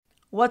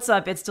What's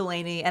up? It's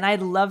Delaney, and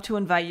I'd love to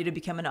invite you to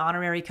become an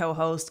honorary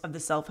co-host of the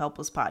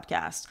Self-Helpless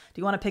podcast. Do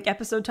you want to pick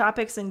episode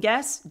topics and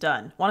guests?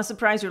 Done. Want to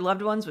surprise your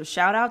loved ones with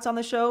shout-outs on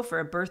the show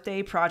for a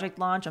birthday, project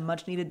launch, a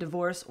much-needed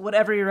divorce?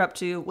 Whatever you're up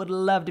to, would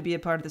love to be a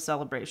part of the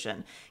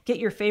celebration. Get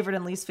your favorite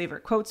and least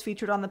favorite quotes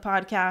featured on the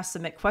podcast,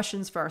 submit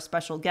questions for our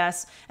special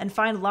guests, and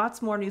find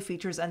lots more new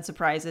features and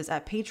surprises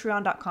at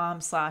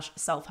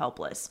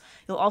patreon.com/selfhelpless.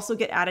 You'll also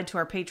get added to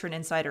our Patron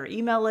Insider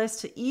email list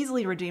to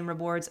easily redeem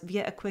rewards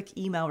via a quick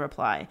email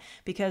reply,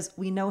 because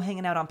we know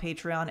hanging out on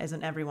Patreon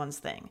isn't everyone's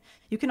thing.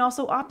 You can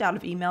also opt out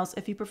of emails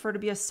if you prefer to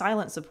be a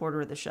silent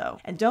supporter of the show.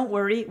 And don't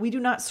worry, we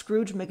do not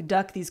Scrooge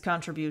McDuck these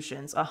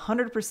contributions.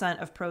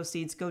 100% of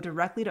proceeds go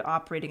directly to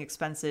operating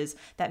expenses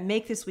that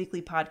make this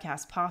weekly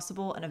podcast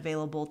possible and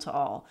available to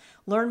all.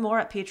 Learn more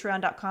at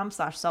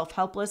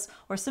patreon.com/selfhelpless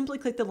or simply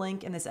click the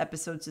link in this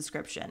episode's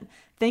description.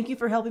 Thank you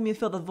for helping me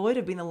fill the void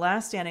of being the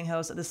last standing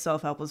host of the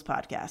Self-Helpless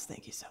podcast.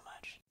 Thank you so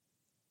much.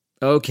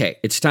 Okay,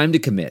 it's time to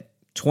commit.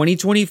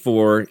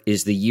 2024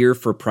 is the year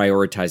for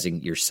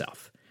prioritizing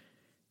yourself.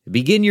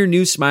 Begin your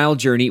new smile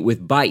journey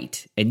with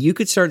Byte, and you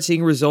could start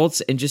seeing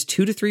results in just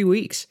 2 to 3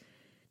 weeks.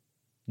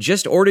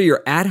 Just order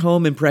your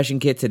at-home impression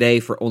kit today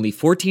for only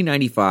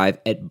 $14.95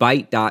 at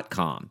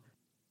Byte.com.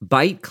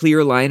 Byte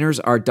clear liners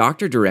are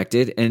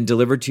doctor-directed and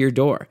delivered to your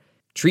door.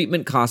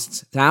 Treatment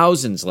costs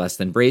thousands less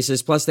than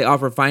braces, plus they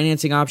offer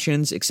financing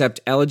options,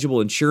 accept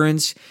eligible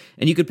insurance,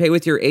 and you could pay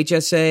with your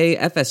HSA,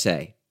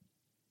 FSA.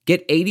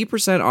 Get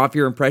 80% off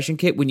your impression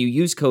kit when you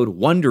use code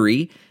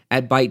WONDERY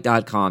at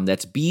Byte.com.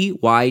 That's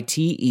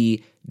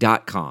BYTE.com.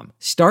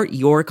 Start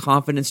your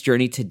confidence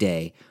journey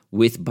today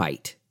with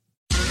Byte.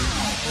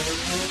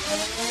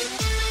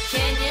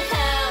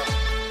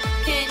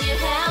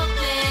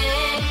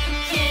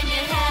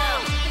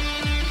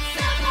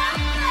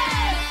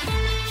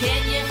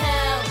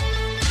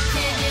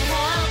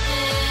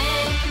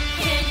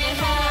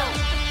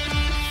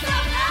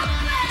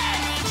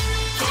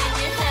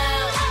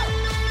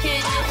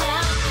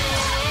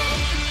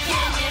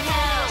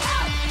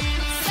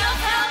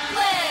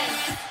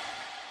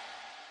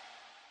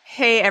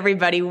 Hey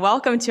everybody,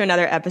 welcome to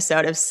another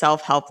episode of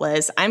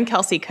Self-Helpless. I'm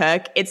Kelsey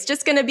Cook. It's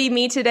just going to be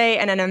me today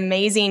and an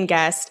amazing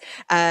guest.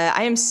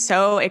 I am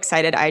so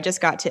excited. I just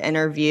got to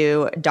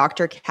interview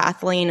Dr.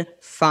 Kathleen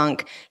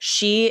Funk.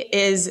 She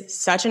is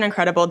such an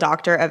incredible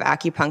doctor of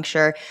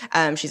acupuncture.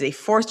 She's a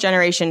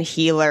fourth-generation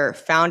healer,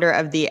 founder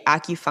of the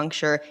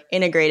Acupuncture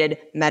Integrated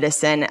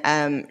Medicine.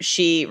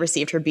 She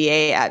received her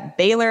BA at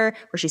Baylor,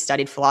 where she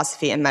studied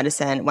philosophy and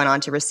medicine, went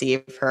on to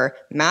receive her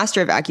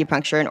Master of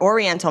Acupuncture in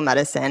Oriental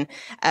Medicine.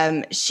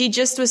 She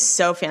just was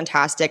so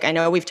fantastic. I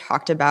know we've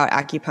talked about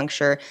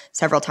acupuncture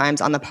several times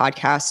on the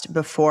podcast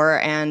before,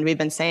 and we've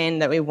been saying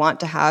that we want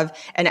to have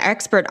an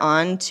expert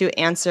on to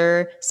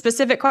answer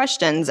specific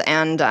questions.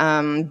 And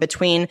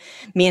between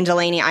me and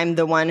Delaney, I'm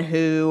the one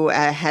who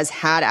has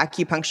had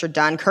acupuncture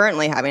done,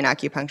 currently having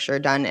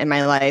acupuncture done in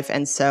my life.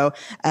 And so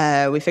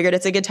we figured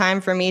it's a good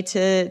time for me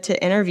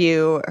to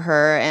interview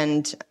her,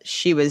 and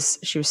she was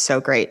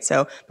so great.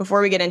 So before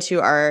we get into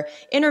our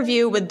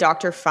interview with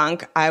Dr.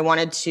 Funk, I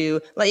wanted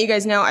to let you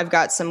guys know I've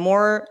got some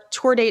more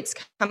tour dates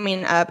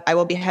coming up. I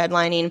will be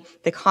headlining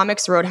the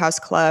Comics Roadhouse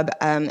Club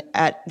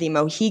at the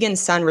Mohegan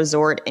Sun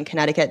Resort in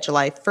Connecticut,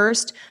 July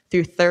 1st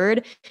through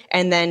 3rd.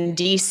 And then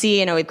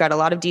DC, I know we've got a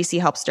lot of DC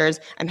helpsters.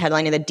 I'm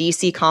headlining the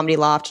DC Comedy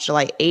Loft,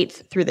 July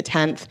 8th through the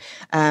 10th.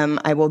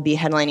 I will be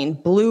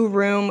headlining Blue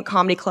Room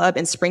Comedy Club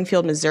in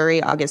Springfield,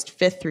 Missouri, August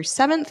 5th through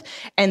 7th.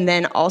 And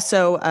then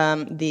also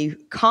the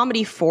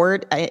Comedy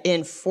Fort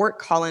in Fort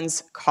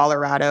Collins,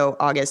 Colorado,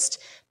 August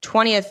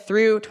 20th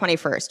through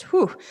 21st.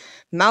 Whew,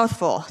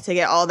 mouthful to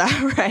get all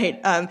that right.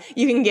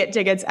 You can get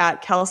tickets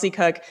at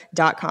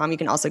kelseycook.com. You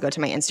can also go to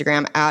my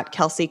Instagram at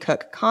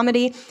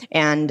kelseycookcomedy,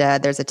 and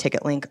there's a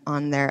ticket link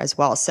on there as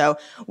well. So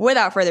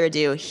without further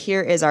ado,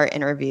 here is our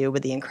interview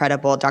with the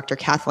incredible Dr.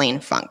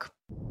 Kathleen Funk.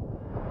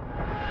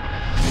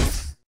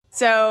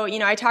 So,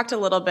 I talked a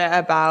little bit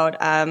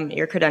about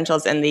your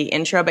credentials in the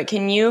intro, but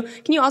can you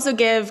also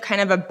give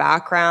kind of a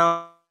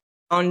background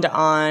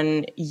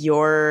on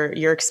your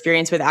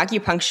experience with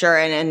acupuncture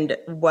and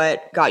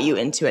what got you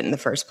into it in the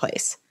first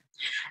place?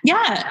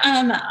 Yeah,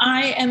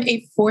 I am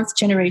a fourth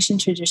generation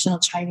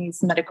traditional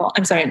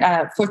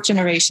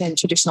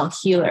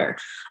healer.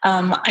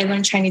 I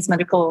learned Chinese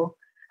medical.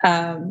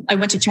 I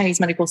went to Chinese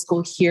medical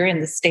school here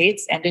in the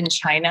States and in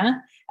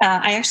China.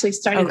 I actually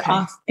started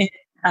off in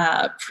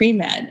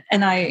pre-med,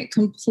 and I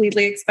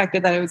completely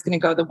expected that I was going to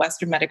go the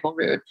Western medical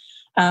route.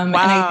 And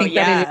I think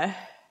that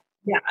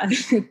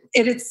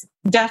it is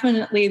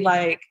definitely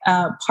like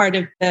part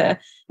of the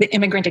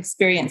immigrant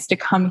experience to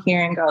come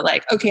here and go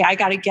like, okay, I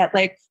got to get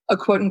like a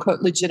quote unquote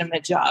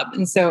legitimate job.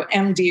 And so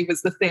MD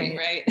was the thing,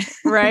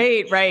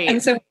 right? Right.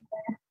 And so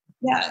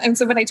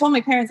when I told my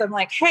parents, I'm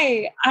like,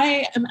 hey,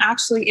 I am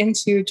actually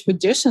into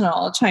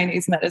traditional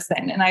Chinese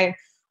medicine. And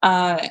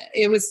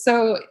it was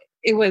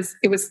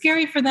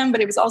scary for them,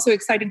 but it was also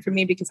exciting for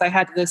me because I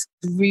had this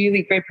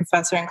really great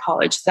professor in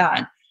college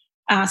that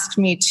asked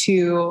me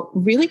to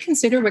really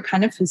consider what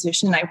kind of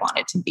physician I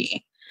wanted to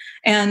be.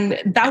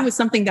 And that was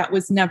something that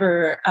was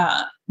never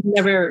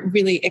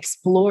really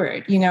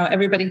explored.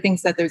 Everybody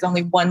thinks that there's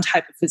only one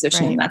type of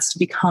physician, and that's to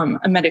become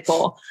a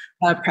medical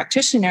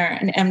practitioner,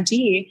 an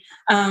MD.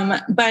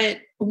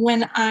 But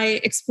when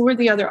I explored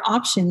the other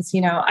options,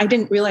 I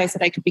didn't realize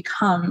that I could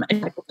become a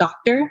medical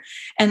doctor,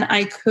 and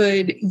I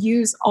could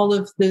use all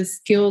of the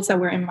skills that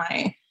were in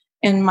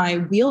my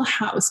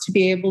wheelhouse to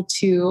be able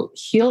to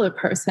heal a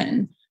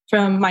person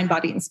from mind,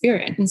 body, and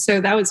spirit. And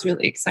so that was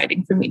really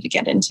exciting for me to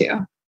get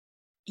into.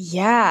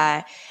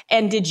 Yeah.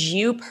 And did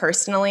you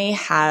personally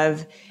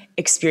have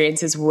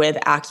experiences with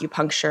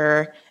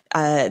acupuncture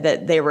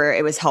that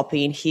it was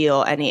helping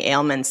heal any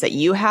ailments that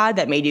you had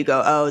that made you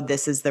go, oh,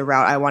 this is the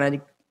route I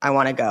want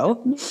to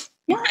go?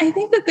 Yeah, I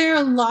think that there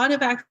are a lot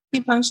of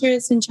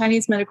acupuncturists and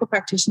Chinese medical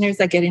practitioners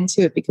that get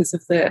into it because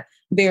of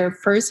their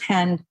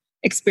firsthand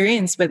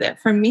experience with it.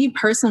 For me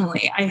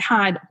personally, I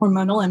had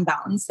hormonal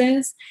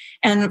imbalances.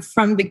 And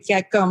from the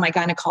get-go, my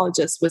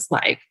gynecologist was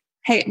like,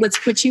 hey, let's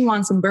put you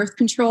on some birth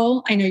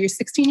control. I know you're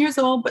 16 years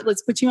old, but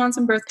let's put you on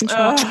some birth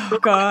control. Oh,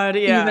 God,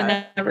 yeah.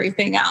 Even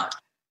everything out.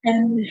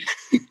 And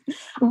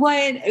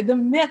what the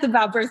myth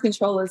about birth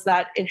control is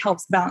that it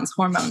helps balance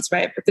hormones,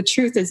 right? But the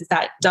truth is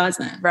that it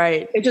doesn't.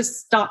 Right. It just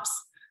stops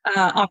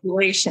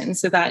ovulation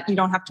so that you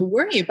don't have to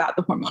worry about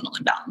the hormonal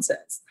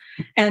imbalances.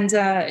 And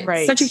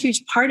right. Such a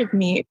huge part of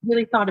me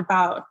really thought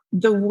about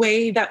the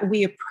way that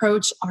we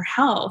approach our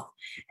health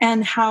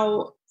and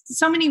how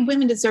so many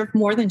women deserve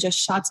more than just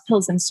shots,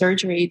 pills, and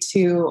surgery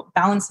to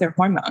balance their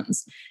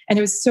hormones. And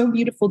it was so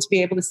beautiful to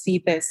be able to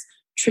see this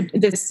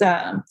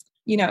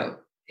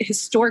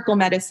historical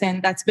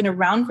medicine that's been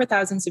around for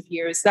thousands of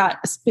years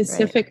that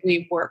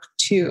specifically work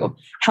to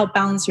help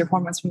balance your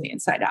hormones from the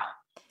inside out.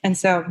 And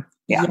so,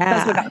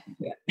 that's what got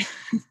into it.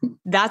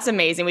 That's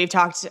amazing. We've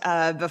talked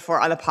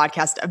before on the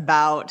podcast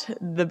about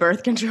the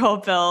birth control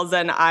pills,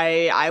 and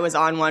I was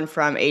on one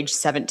from age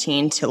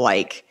 17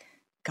 to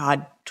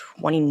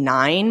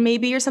 29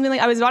 maybe or something.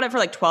 I was on it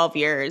for 12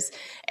 years,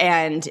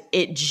 and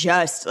it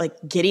just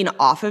getting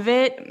off of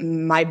it,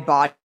 my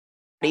body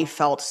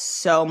felt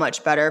so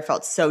much better,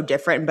 felt so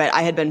different. But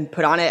I had been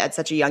put on it at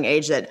such a young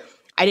age that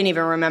I didn't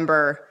even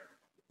remember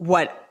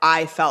what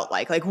I felt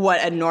like what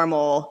a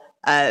normal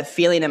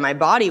feeling in my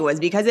body was,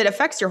 because it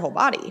affects your whole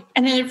body.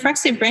 And it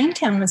affects your brain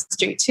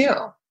chemistry too.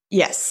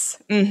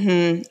 Yes.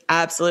 Mm-hmm.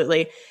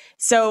 Absolutely.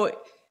 So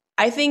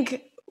I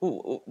think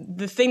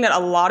the thing that a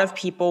lot of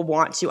people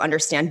want to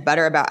understand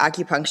better about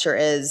acupuncture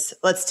is,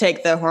 let's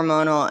take the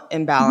hormonal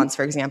imbalance,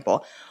 for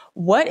example.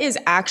 What is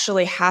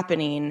actually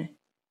happening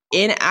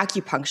in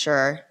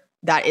acupuncture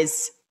that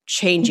is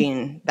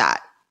changing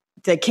that?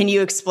 Can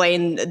you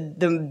explain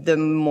the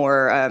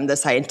more the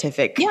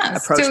scientific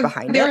approach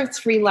behind it? There are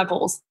 3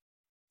 levels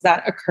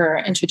that occur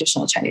in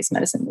traditional Chinese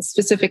medicine,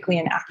 specifically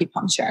in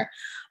acupuncture.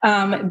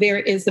 There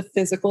is the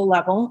physical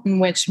level, in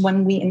which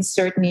when we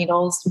insert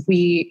needles,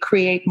 we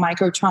create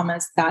micro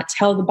traumas that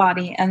tell the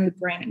body and the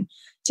brain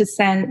to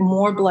send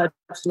more blood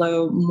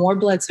flow, more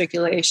blood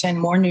circulation,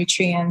 more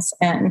nutrients,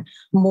 and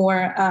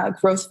more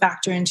growth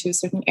factor into a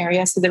certain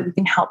area so that we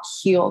can help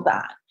heal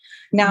that.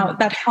 Now,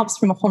 that helps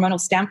from a hormonal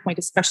standpoint,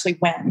 especially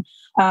when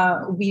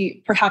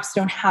we perhaps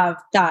don't have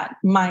that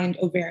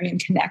mind-ovarian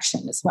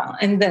connection as well.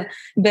 And the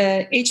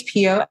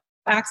HPO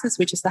axis,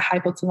 which is the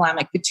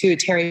hypothalamic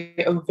pituitary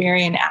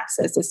ovarian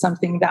axis, is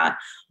something that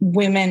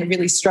women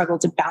really struggle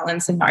to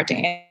balance in our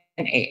day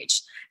and age.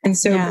 And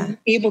so being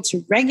able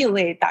to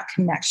regulate that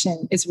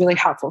connection is really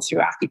helpful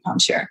through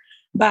acupuncture.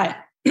 But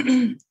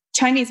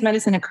Chinese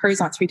medicine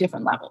occurs on 3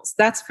 different levels.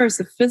 That's first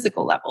the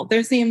physical level.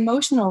 There's the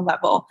emotional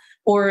level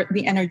or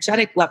the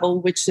energetic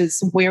level, which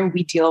is where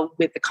we deal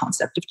with the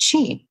concept of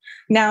qi.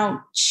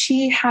 Now,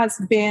 qi has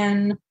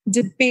been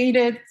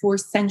debated for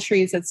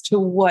centuries as to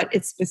what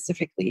it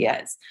specifically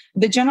is.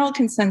 The general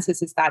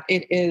consensus is that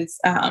it is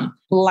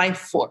life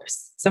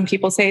force. Some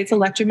people say it's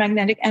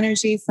electromagnetic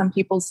energy. Some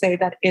people say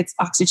that it's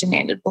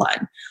oxygenated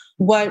blood.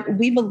 What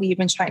we believe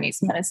in Chinese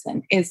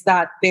medicine is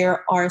that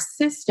there are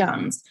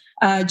systems,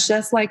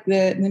 just like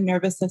the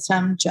nervous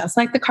system, just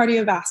like the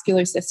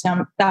cardiovascular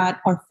system, that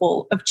are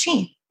full of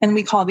qi. And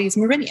we call these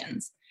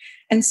meridians.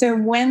 And so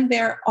when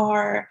there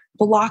are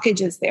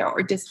blockages there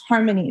or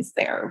disharmonies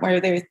there, where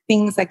there are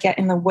things that get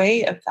in the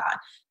way of that,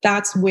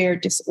 that's where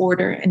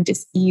disorder and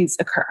dis-ease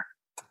occur.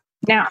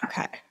 Now,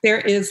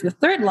 there is the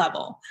 3rd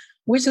level,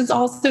 which is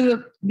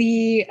also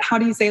the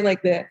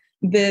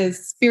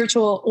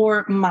spiritual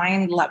or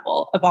mind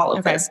level of all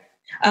of this.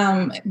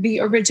 The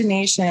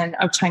origination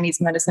of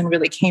Chinese medicine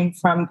really came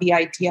from the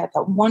idea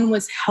that one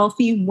was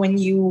healthy when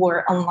you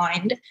were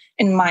aligned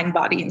in mind,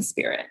 body, and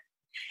spirit.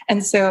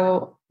 And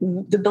so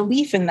the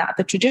belief in that,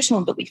 the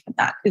traditional belief in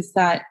that, is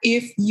that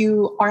if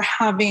you are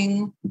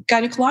having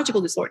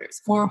gynecological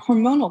disorders or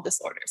hormonal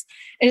disorders,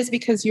 it is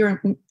because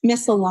you're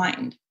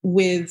misaligned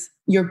with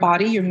your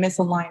body, you're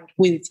misaligned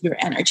with your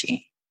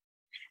energy.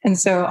 And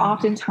so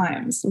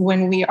oftentimes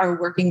when we are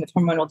working with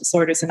hormonal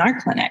disorders in our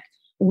clinic,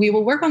 we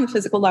will work on the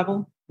physical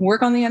level,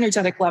 work on the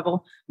energetic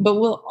level, but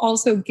we'll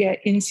also get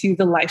into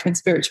the life and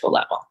spiritual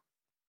level.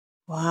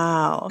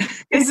 Wow.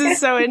 This is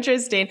so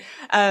interesting.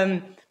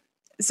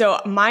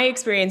 So my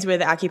experience with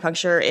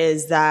acupuncture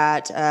is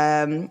that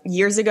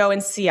years ago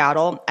in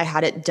Seattle, I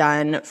had it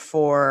done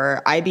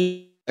for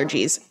IB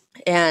allergies,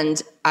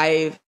 and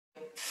I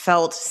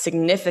felt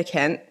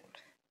significant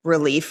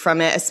relief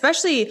from it,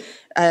 especially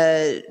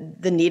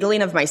the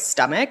needling of my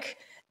stomach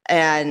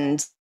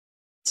and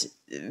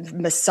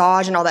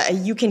massage and all that.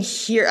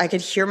 I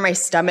could hear my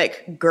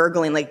stomach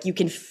gurgling. Like you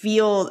can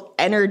feel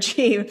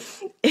energy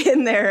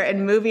in there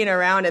and moving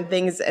around and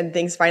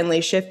things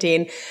finally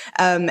shifting.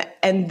 And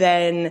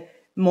then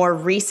more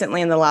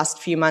recently in the last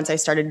few months, I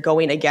started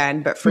going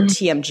again, but for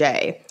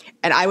TMJ.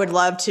 And I would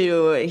love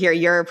to hear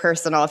your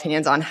personal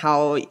opinions on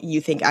how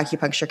you think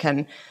acupuncture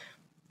can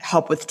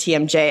help with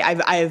TMJ.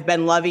 I've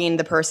been loving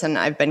the person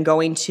I've been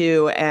going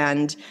to,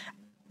 and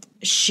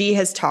she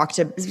has talked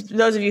to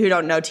those of you who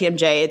don't know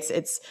TMJ.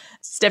 It's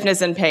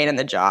stiffness and pain in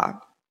the jaw.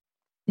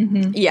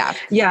 Mm-hmm. Yeah.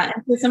 Yeah.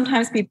 And so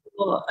sometimes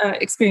people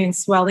experience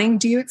swelling.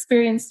 Do you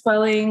experience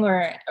swelling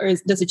or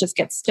does it just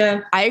get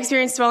stiff? I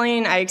experience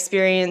swelling. I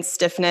experience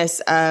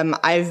stiffness. I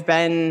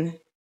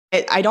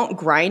don't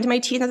grind my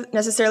teeth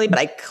necessarily, but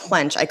I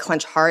clench. I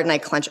clench hard and I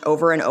clench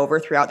over and over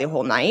throughout the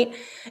whole night.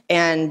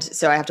 And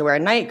so I have to wear a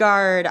night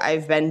guard.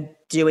 I've been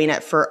doing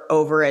it for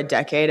over a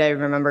decade. I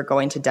remember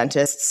going to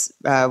dentists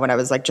when I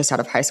was like just out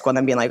of high school and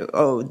then being like,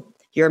 oh,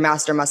 your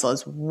master muscle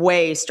is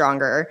way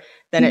stronger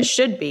than it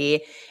should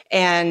be.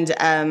 And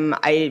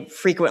I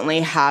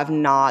frequently have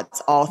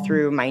knots all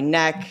through my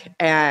neck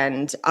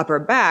and upper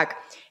back.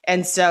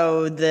 And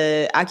so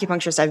the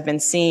acupuncturist I've been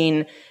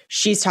seeing,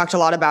 she's talked a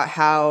lot about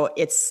how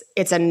it's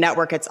a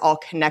network, it's all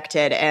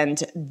connected.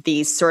 And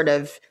these sort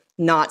of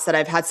knots that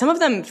I've had, some of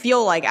them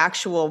feel like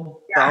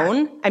actual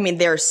bone. I mean,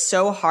 they're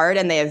so hard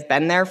and they have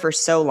been there for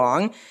so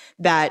long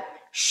that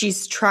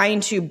she's trying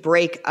to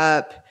break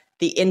up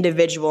the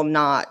individual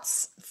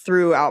knots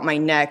throughout my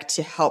neck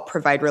to help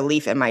provide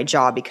relief in my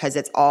jaw, because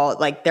it's all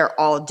like they're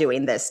all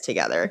doing this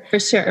together. For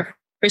sure.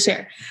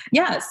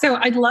 Yeah. So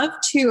I'd love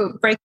to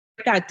break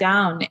that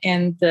down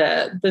in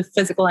the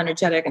physical,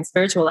 energetic, and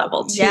spiritual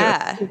level too.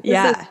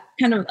 Yeah.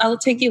 I'll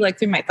take you like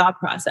through my thought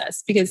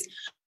process, because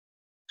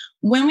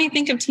when we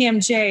think of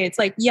TMJ, it's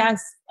like,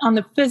 yes, on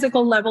the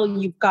physical level,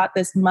 you've got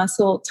this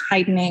muscle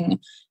tightening.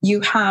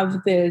 You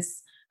have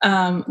this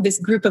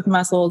group of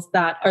muscles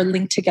that are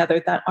linked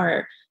together that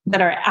are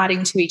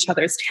adding to each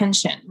other's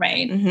tension,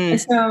 right? Mm-hmm.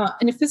 And so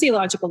in a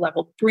physiological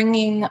level,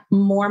 bringing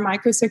more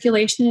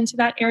microcirculation into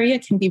that area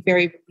can be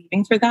very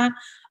relieving for that.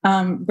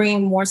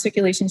 Bringing more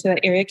circulation to that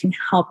area can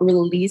help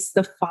release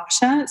the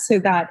fascia so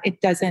that it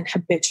doesn't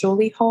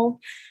habitually hold.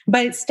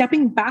 But it's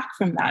stepping back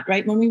from that,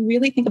 right? When we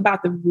really think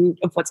about the root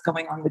of what's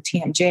going on with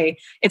TMJ,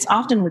 it's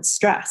often with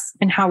stress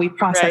and how we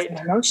process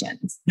our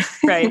emotions.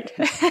 Right.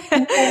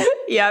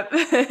 Yep.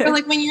 So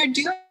like when you're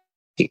doing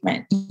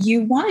treatment,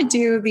 you want to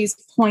do these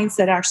points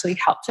that actually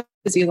help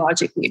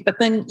physiologically, but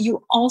then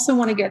you also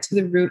want to get to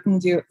the root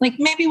and do, like,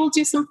 maybe we'll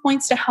do some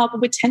points to help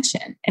with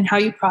tension and how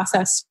you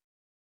process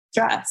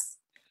stress.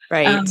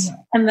 Right.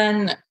 And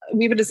then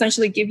we would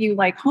essentially give you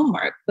like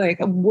homework, like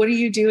what are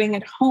you doing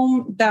at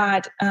home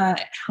that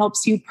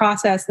helps you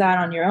process that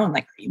on your own?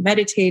 Like, are you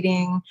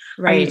meditating?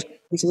 Right. Are you doing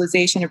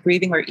visualization or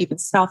breathing, or even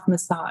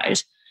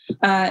self-massage?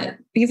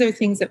 These are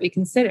things that we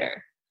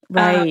consider.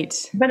 Right.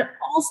 But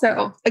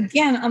also,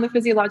 again, on the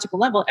physiological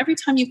level, every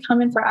time you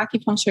come in for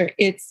acupuncture,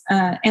 it's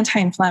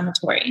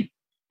anti-inflammatory.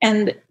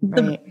 And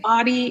the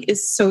body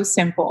is so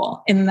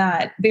simple in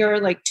that there are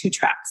like two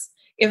tracks.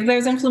 If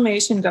there's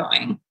inflammation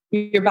going,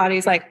 your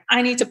body's like,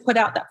 I need to put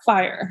out that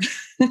fire.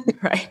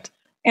 Right.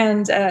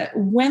 And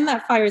when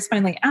that fire is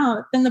finally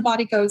out, then the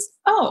body goes,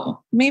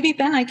 oh, maybe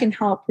then I can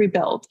help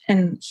rebuild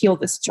and heal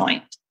this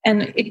joint.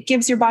 And it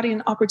gives your body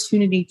an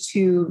opportunity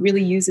to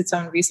really use its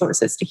own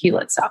resources to heal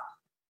itself.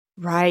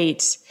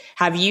 Right.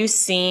 Have you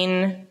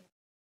seen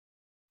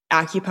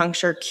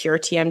acupuncture cure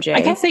TMJ?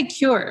 I can't say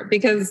cure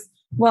because,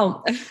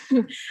 well,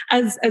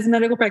 as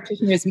medical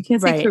practitioners, we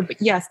can't say cure, but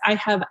yes, I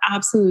have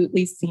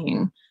absolutely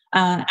seen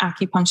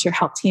acupuncture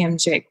help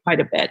TMJ quite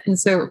a bit. And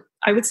so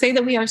I would say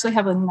that we actually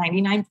have a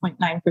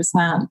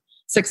 99.9%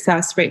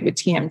 success rate with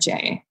TMJ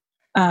in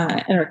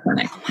our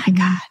clinic. Oh my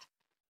God.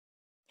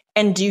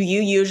 And do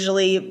you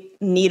usually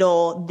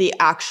needle the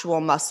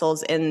actual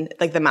muscles in,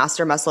 like the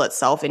master muscle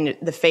itself in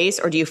the face,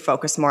 or do you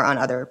focus more on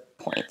other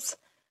points?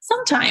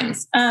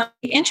 Sometimes. The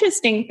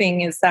interesting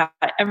thing is that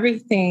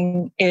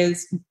everything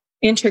is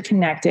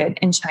interconnected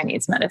in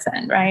Chinese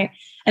medicine, right?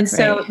 And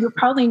so you'll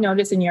probably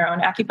notice in your own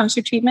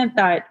acupuncture treatment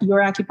that your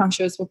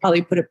acupuncturist will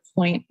probably put a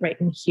point right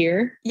in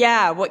here.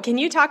 Yeah. What can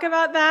you talk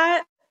about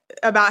that?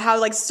 About how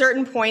like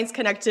certain points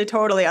connect to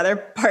totally other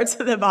parts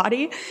of the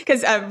body?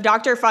 Because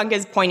Dr. Funk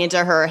is pointing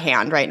to her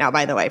hand right now,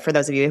 by the way, for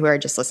those of you who are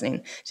just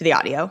listening to the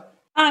audio.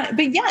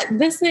 But yeah,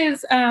 this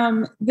is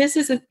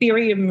a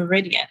theory of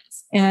meridians.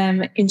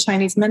 In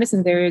Chinese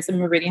medicine, there is a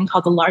meridian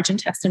called the large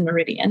intestine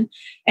meridian,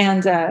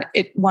 and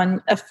it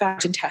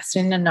affects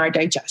intestine and our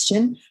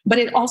digestion. But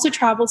it also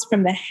travels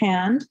from the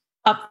hand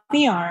up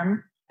the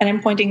arm And I'm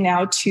pointing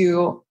now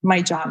to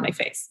my jaw and my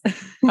face.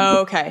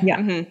 Oh, okay. Yeah.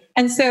 Mm-hmm.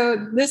 And so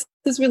this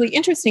is really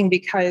interesting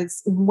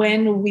because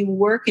when we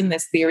work in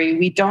this theory,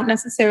 we don't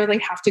necessarily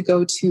have to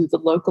go to the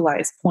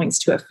localized points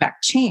to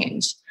affect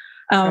change.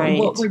 Right.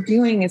 What we're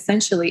doing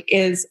essentially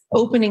is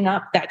opening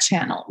up that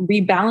channel,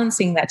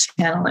 rebalancing that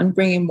channel, and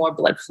bringing more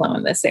blood flow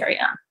in this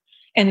area.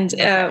 And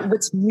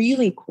what's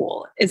really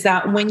cool is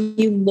that when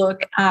you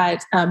look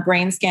at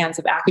brain scans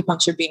of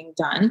acupuncture being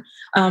done,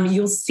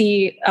 you'll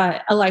see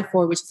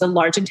LI4, which is a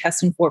large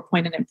intestine 4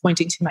 point, and I'm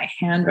pointing to my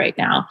hand right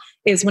now,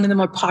 is one of the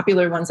more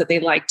popular ones that they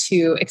like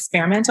to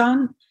experiment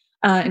on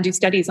and do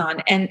studies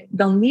on. And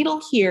they'll needle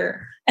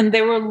here, and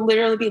there will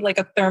literally be like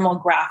a thermal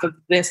graph of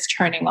this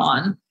turning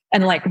on,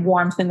 and like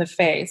warmth in the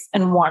face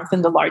and warmth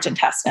in the large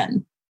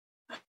intestine.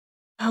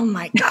 Oh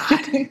my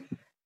God.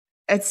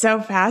 It's so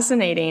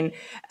fascinating.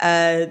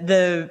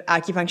 The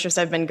acupuncturist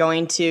I've been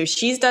going to,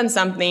 she's done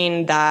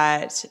something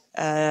that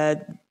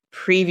the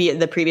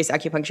previous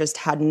acupuncturist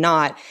had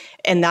not,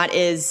 and that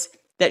is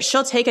that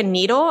she'll take a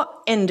needle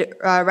and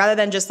rather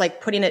than just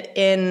like putting it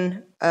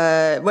in,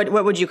 what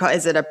would you call?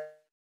 Is it a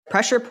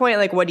pressure point?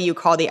 Like, what do you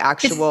call the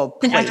actual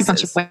it's an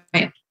acupuncture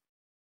point?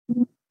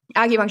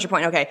 Acupuncture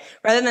point. Okay.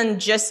 Rather than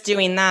just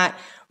doing that,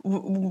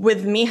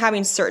 with me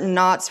having certain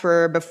knots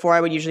where before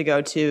I would usually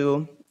go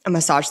to a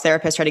massage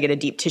therapist, try to get a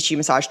deep tissue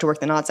massage to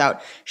work the knots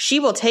out. She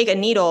will take a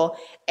needle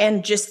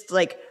and just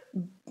like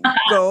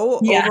go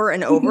over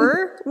and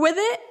over with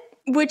it,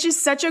 which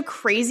is such a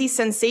crazy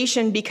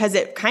sensation because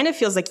it kind of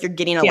feels like you're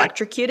getting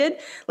electrocuted.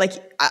 Like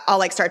I'll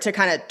like start to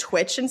kind of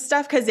twitch and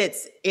stuff because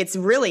it's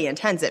really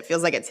intense. It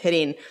feels like it's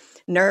hitting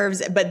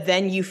nerves, but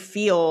then you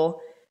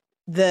feel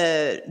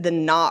the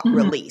knot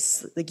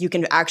release. Like you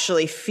can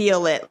actually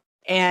feel it.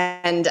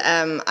 And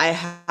I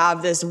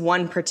have this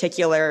one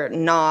particular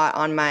knot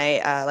on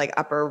my like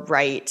upper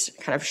right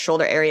kind of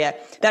shoulder area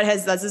that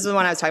has. This is the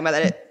one I was talking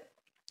about. That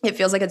it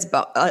feels like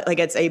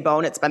it's a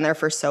bone. It's been there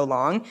for so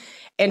long.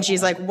 And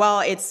she's like, well,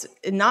 it's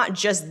not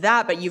just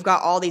that, but you've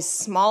got all these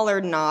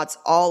smaller knots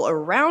all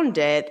around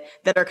it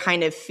that are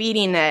kind of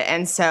feeding it.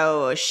 And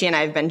so she and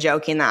I have been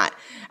joking that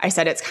I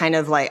said it's kind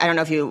of like, I don't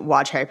know if you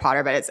watch Harry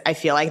Potter, but I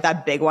feel like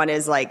that big one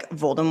is like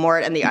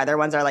Voldemort and the other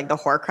ones are like the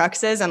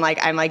Horcruxes. And like,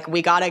 I'm like,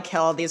 we got to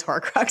kill these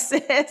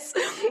Horcruxes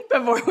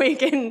before we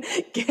can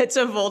get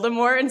to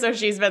Voldemort. And so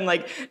she's been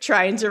like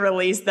trying to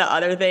release the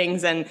other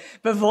things.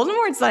 But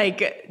Voldemort's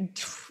like,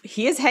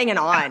 he is hanging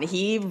on.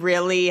 He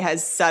really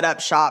has set up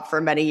shop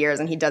for many years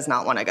and he does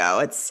not want to go.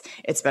 It's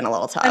been a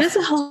little tough. That is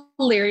a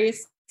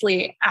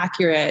hilariously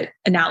accurate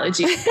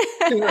analogy.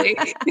 Really.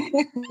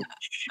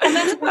 And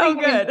that's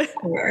good.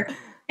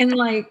 And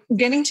like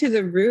getting to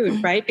the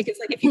root, right? Because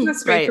like if you go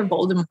straight for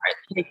Voldemort,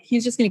 like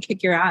he's just going to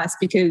kick your ass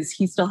because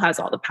he still has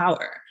all the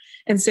power.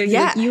 And so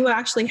you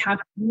actually have,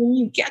 when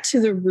you get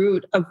to the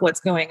root of what's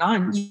going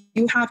on,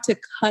 you have to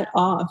cut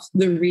off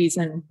the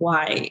reason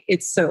why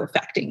it's so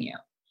affecting you.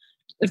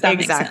 If that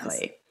makes sense.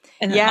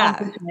 And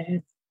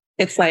then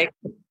it's like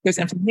there's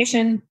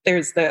inflammation,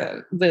 there's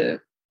the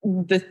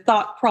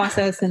thought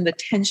process and the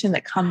tension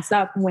that comes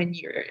up when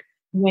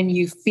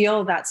you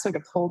feel that sort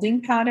of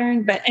holding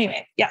pattern. But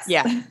anyway, yes.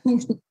 Yeah.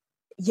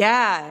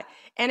 Yeah.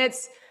 And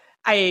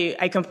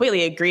I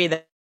completely agree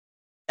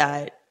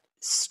that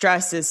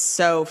stress is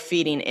so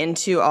feeding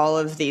into all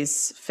of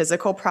these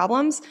physical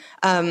problems.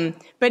 But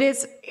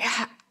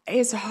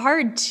it's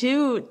hard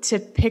to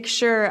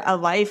picture a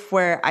life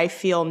where I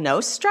feel no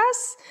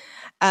stress.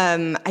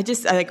 I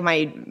like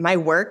my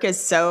work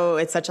is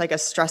it's such like a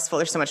stressful,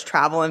 there's so much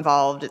travel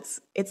involved.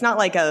 It's not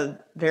like a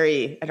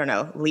very, I don't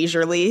know,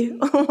 leisurely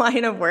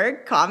line of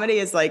work. Comedy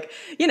is like,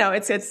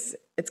 it's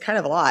kind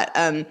of a lot.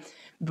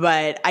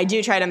 But I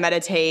do try to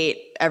meditate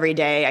every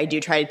day. I do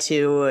try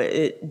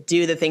to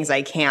do the things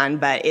I can,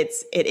 but it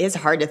is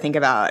hard to think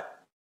about.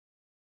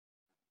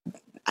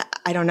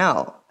 I don't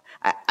know.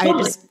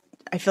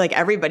 I feel like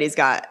everybody's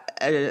got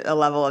a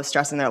level of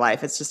stress in their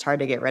life. It's just hard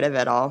to get rid of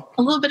it all.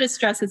 A little bit of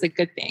stress is a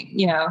good thing.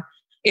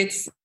 It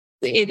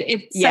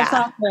sets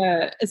off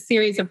a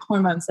series of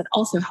hormones that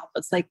also help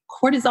us. Like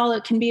cortisol,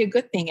 it can be a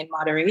good thing in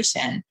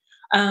moderation.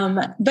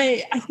 But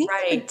I think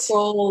the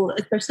goal,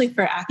 especially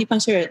for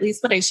acupuncture, at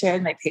least what I share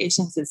with my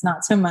patients, is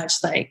not so much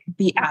like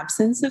the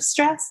absence of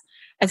stress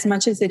as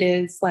much as it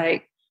is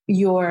like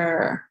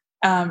your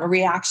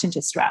reaction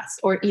to stress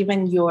or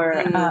even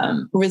your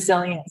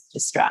resilience to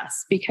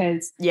stress.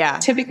 Because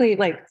typically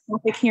like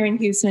traffic here in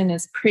Houston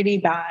is pretty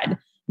bad.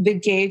 The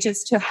gauge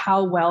as to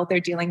how well they're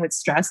dealing with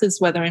stress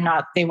is whether or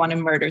not they want to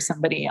murder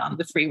somebody on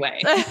the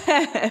freeway.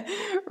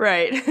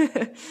 Right.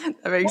 That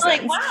makes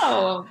sense. Like,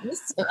 wow,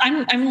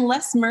 I'm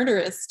less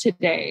murderous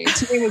today.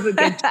 Today was a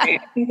good day.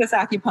 I think this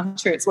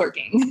acupuncture is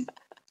working.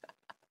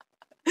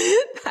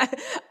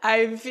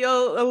 I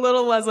feel a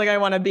little less like I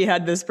want to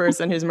behead this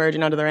person who's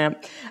merging onto the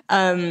ramp.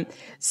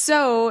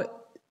 So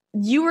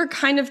you were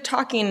kind of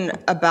talking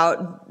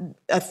about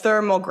a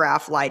thermal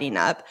graph lighting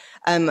up.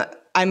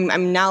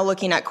 I'm now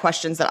looking at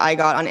questions that I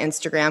got on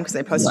Instagram because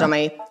I posted on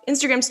my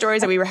Instagram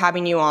stories that we were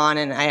having you on,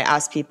 and I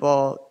asked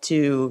people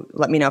to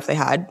let me know if they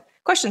had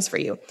questions for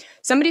you.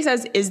 Somebody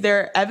says, is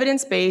there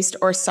evidence-based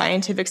or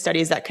scientific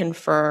studies that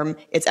confirm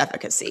its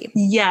efficacy?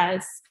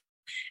 Yes.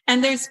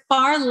 And there's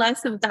far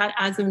less of that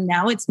as of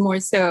now. It's more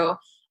so,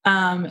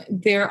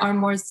 there are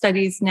more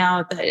studies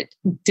now that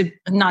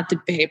not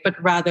debate, but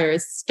rather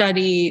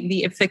study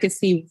the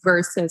efficacy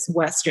versus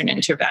Western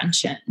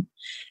intervention.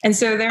 And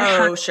so there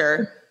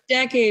are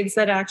decades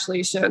that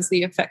actually shows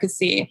the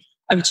efficacy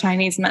of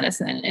Chinese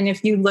medicine. And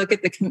if you look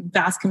at the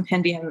vast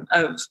compendium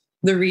of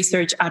the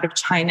research out of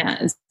China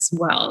as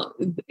well,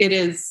 it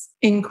is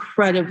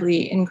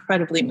incredibly,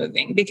 incredibly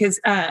moving, because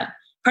part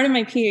of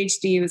my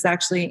PhD was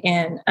actually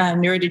in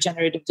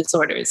neurodegenerative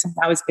disorders, and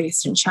that was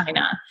based in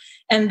China.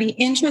 And the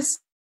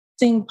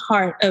interesting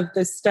part of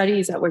the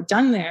studies that were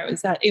done there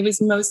was that it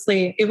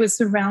was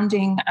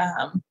surrounding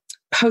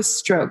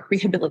post-stroke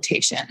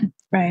rehabilitation,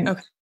 right?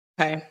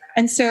 Okay.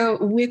 And so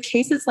with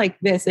cases like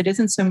this, it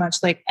isn't so much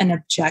like an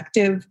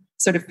objective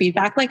sort of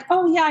feedback, like,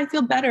 oh yeah, I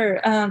feel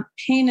better.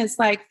 Pain is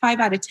like 5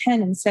 out of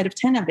 10 instead of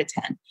 10 out of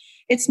 10.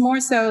 It's more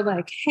so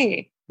like,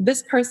 hey,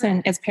 this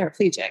person is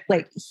paraplegic.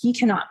 Like, he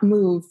cannot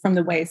move from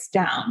the waist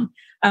down.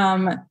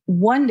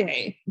 One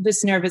day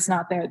this nerve is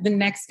not there. The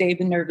next day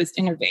the nerve is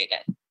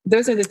innervated.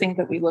 Those are the things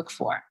that we look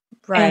for.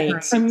 Right.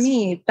 And for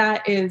me,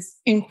 that is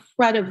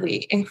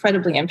incredibly,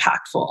 incredibly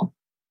impactful.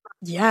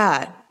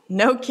 Yeah,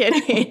 no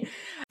kidding.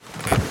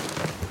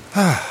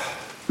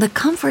 The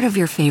comfort of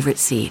your favorite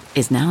seat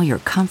is now your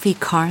comfy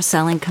car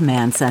selling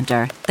command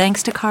center,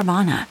 thanks to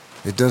Carvana.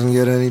 It doesn't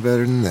get any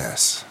better than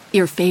this.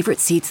 Your favorite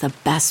seat's the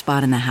best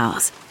spot in the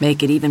house.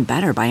 Make it even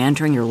better by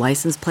entering your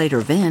license plate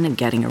or VIN and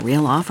getting a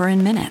real offer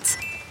in minutes.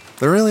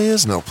 There really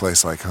is no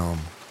place like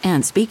home.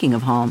 And speaking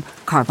of home,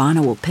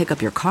 Carvana will pick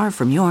up your car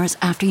from yours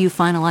after you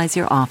finalize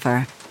your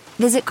offer.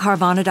 Visit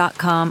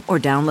Carvana.com or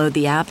download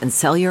the app and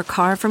sell your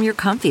car from your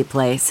comfy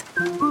place.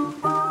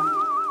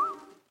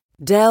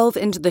 Delve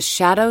into the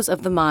shadows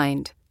of the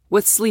mind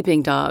with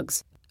Sleeping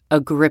Dogs, a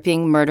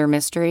gripping murder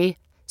mystery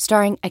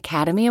starring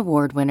Academy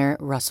Award winner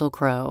Russell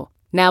Crowe.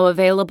 Now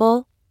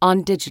available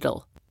on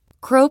digital.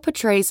 Crowe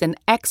portrays an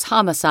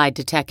ex-homicide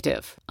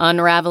detective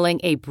unraveling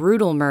a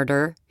brutal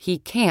murder he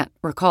can't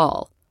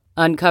recall.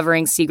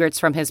 Uncovering secrets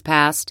from his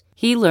past,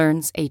 he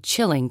learns a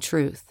chilling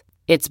truth.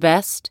 It's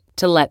best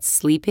to let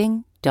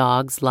sleeping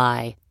dogs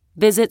lie.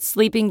 Visit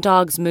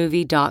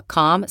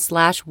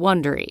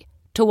sleepingdogsmovie.com/Wondery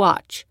to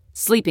watch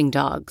Sleeping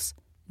Dogs,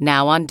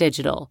 now on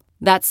digital.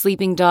 That's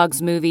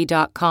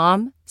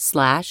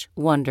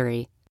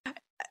sleepingdogsmovie.com/Wondery.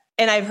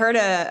 And I've heard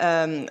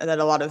that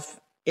a lot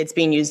of it's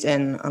being used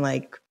in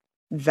like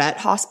vet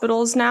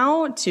hospitals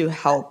now to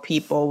help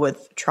people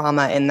with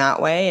trauma in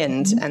that way,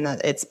 and that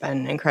it's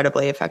been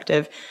incredibly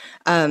effective.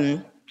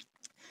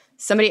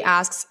 Somebody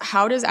asks,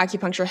 how does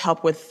acupuncture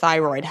help with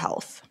thyroid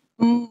health?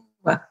 We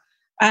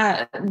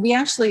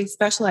actually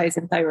specialize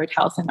in thyroid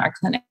health in our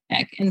clinic.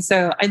 And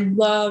so I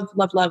love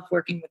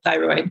working with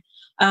thyroid.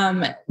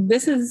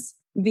 This is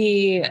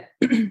the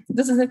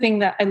thing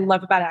that I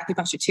love about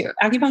acupuncture too.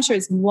 Acupuncture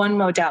is one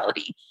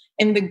modality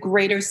in the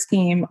greater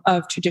scheme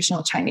of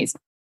traditional Chinese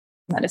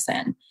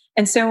medicine.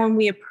 And so when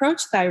we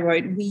approach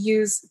thyroid, we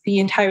use the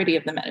entirety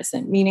of the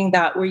medicine, meaning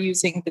that we're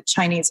using the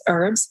Chinese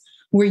herbs.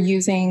 We're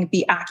using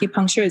the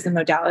acupuncture as a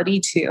modality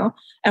too.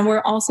 And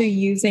we're also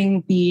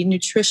using the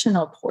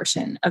nutritional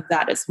portion of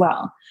that as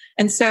well.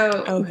 And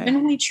so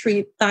when we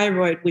treat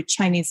thyroid with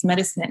Chinese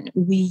medicine,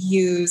 we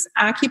use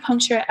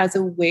acupuncture as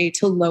a way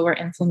to lower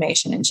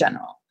inflammation in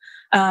general.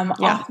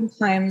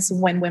 Oftentimes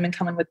when women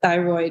come in with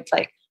thyroid,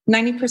 like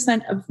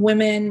 90% of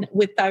women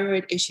with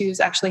thyroid issues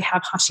actually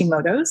have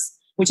Hashimoto's,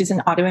 which is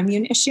an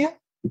autoimmune issue.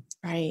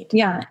 Right.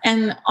 Yeah.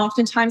 And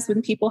oftentimes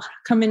when people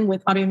come in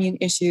with autoimmune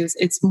issues,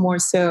 it more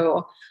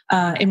so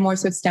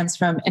stems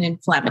from an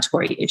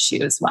inflammatory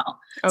issue as well.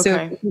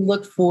 So we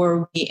look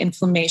for the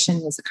inflammation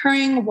is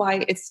occurring,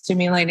 why it's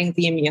stimulating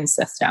the immune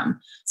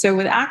system. So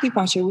with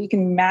acupuncture, we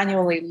can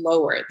manually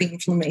lower the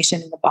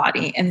inflammation in the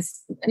body and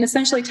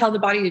essentially tell the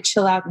body to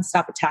chill out and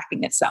stop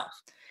attacking itself.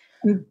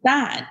 And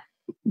that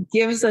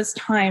gives us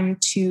time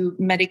to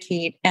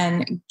medicate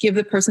and give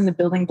the person the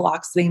building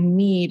blocks they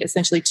need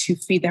essentially to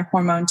feed their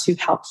hormone, to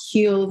help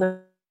heal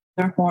their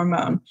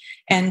hormone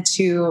and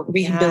to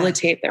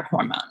rehabilitate their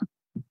hormone.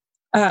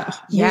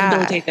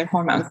 Rehabilitate their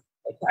hormones,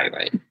 like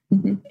thyroid.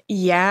 Mm-hmm.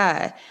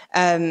 Yeah.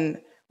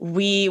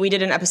 We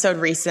did an episode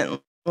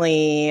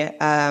recently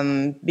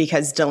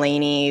because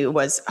Delaney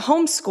was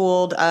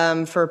homeschooled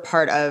for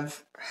part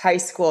of high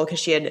school because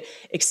she had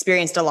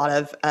experienced a lot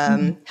of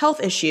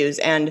health issues,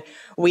 and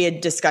we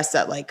had discussed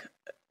that like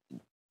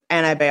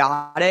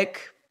antibiotic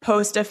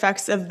post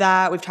effects of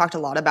that. We've talked a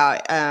lot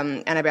about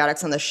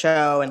antibiotics on the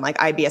show and like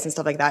IBS and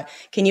stuff like that.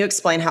 Can you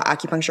explain how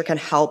acupuncture can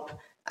help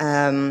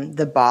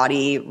the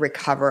body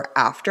recover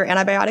after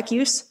antibiotic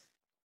use?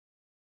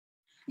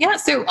 Yeah,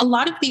 so a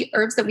lot of the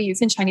herbs that we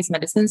use in Chinese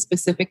medicine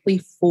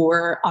specifically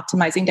for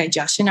optimizing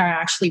digestion are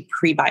actually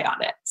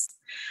prebiotics.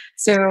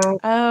 So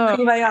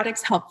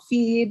prebiotics help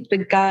feed the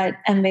gut,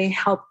 and they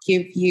help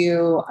give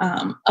you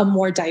a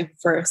more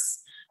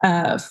diverse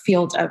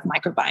field of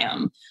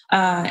microbiome.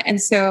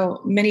 And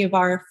so many of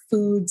our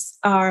foods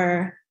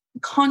are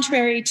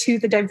contrary to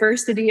the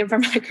diversity of our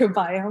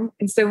microbiome.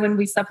 And so when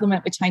we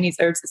supplement with Chinese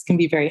herbs, this can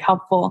be very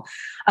helpful.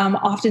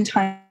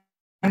 Oftentimes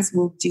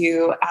we'll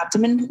do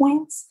abdomen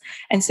points.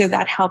 And so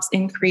that helps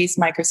increase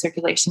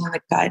microcirculation in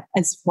the gut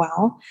as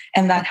well.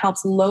 And that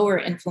helps lower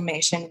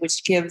inflammation,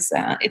 which gives,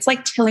 it's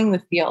like tilling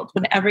the field.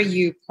 Whenever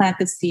you plant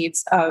the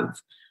seeds of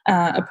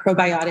a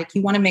probiotic,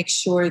 you want to make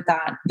sure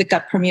that the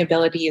gut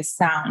permeability is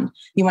sound.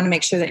 You want to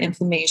make sure that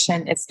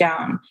inflammation is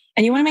down.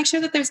 And you want to make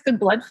sure that there's good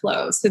blood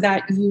flow so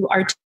that you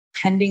are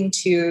tending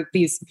to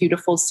these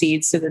beautiful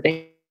seeds so that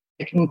they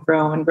can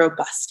grow in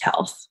robust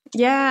health.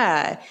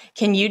 Yeah.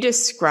 Can you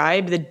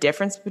describe the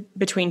difference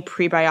between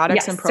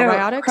prebiotics and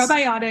probiotics? So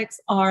probiotics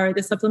are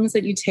the supplements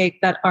that you take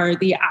that are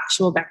the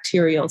actual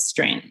bacterial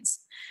strains.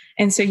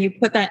 And so you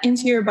put that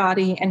into your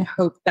body and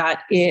hope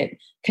that it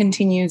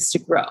continues to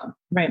grow,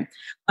 right?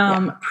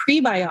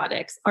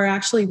 Prebiotics are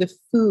actually the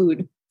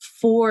food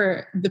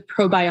for the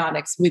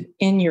probiotics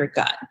within your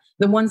gut,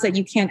 the ones that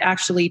you can't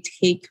actually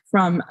take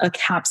from a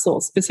capsule,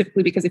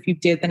 specifically because if you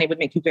did, then it would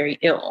make you very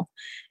ill.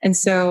 And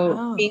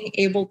so being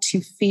able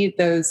to feed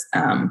those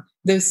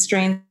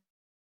strains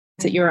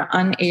that you're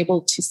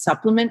unable to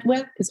supplement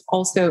with is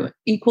also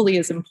equally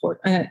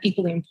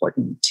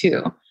important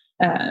to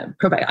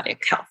probiotic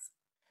health.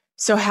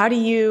 So how do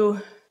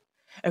you...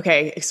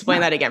 Okay, explain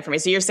that again for me.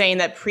 So you're saying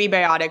that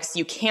prebiotics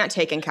you can't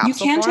take in capsule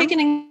form? You can take it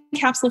in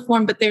capsule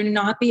form, but they're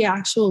not the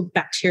actual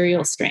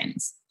bacterial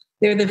strains.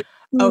 They're the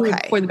food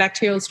for the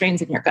bacterial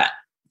strains in your gut.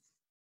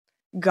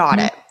 Got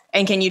it.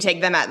 And can you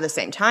take them at the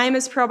same time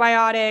as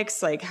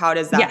probiotics? Like, how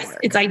does that work? Yes,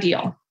 it's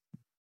ideal.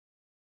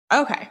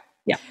 Okay.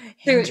 Yeah.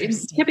 So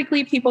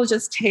typically people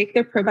just take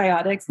their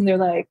probiotics and they're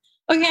like,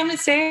 okay, I'm going to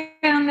stay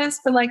on this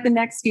for like the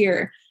next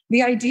year.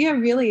 The idea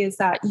really is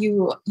that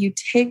you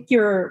take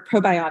your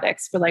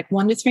probiotics for like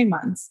 1 to 3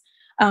 months.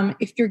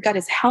 If your gut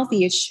is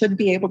healthy, it should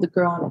be able to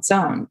grow on its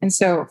own. And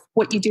so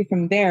what you do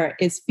from there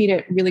is feed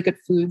it really good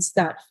foods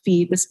that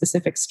feed the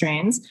specific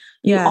strains.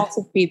 You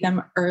also feed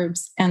them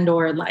herbs and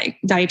or like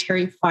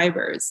dietary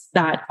fibers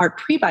that are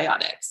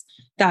prebiotics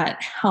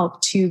that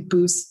help to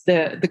boost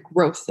the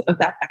growth of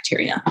that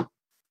bacteria.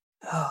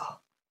 Oh.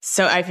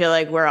 So I feel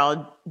like we're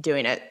all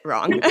doing it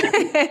wrong.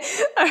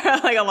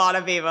 Like a lot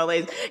of people,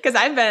 because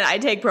I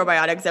take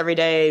probiotics every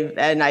day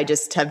and I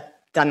just have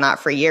done that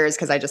for years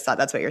because I just thought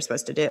that's what you're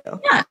supposed to do.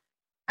 Yeah.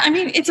 I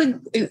mean,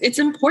 it's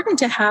important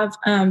to have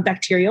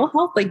bacterial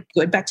health, like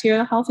good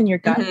bacterial health in your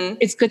gut. Mm-hmm.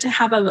 It's good to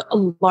have a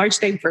large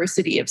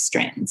diversity of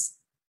strains.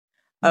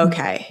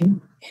 Okay.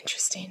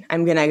 Interesting.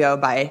 I'm going to go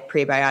buy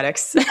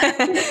prebiotics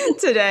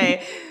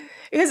today.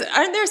 Because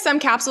aren't there some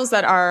capsules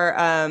that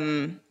are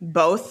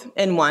both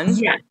in one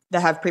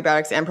that have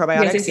prebiotics and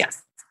probiotics?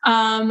 Yes.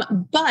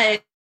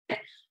 But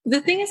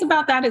the thing is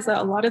about that is that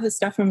a lot of the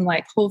stuff from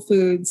like Whole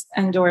Foods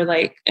and or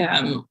like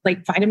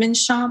vitamin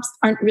shops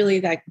aren't really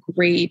that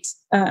great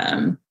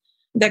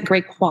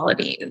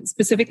quality,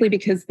 specifically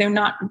because they're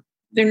not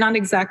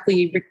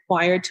exactly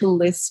required to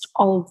list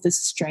all of the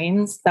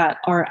strains that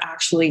are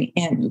actually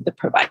in the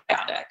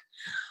probiotic.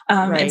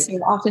 And so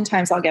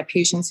oftentimes I'll get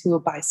patients who will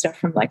buy stuff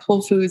from like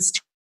Whole Foods,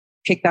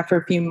 take that for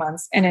a few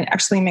months, and it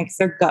actually makes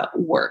their gut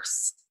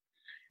worse.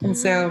 And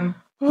so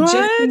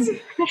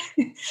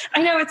I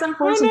know it's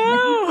unfortunate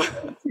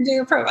to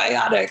do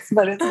probiotics,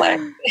 but it's like,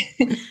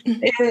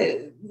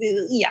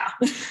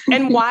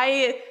 And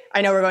why,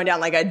 I know we're going down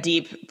like a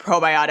deep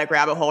probiotic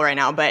rabbit hole right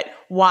now, but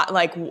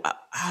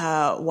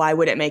why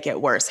would it make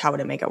it worse? How would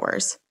it make it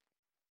worse?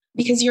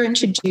 Because you're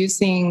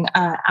introducing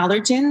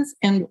allergens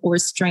and or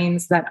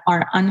strains that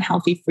are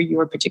unhealthy for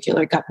your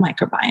particular gut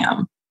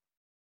microbiome.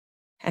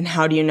 And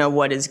how do you know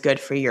what is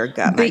good for your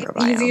gut microbiome?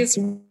 The easiest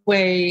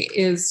way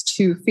is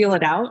to feel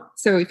it out.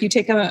 So if you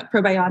take a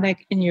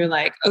probiotic and you're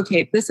like,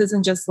 okay, this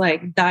isn't just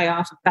like die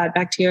off of bad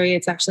bacteria,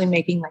 it's actually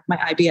making like my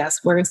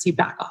IBS worse, you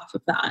back off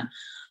of that.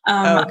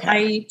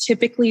 I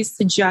typically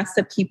suggest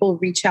that people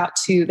reach out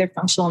to their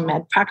functional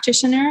med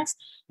practitioners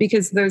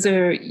because those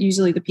are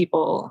usually the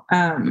people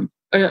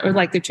or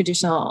like the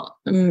traditional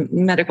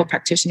medical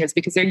practitioners,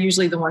 because they're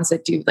usually the ones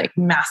that do like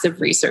massive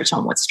research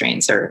on what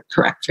strains are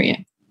correct for you.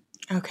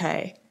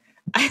 Okay.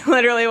 I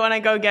literally want to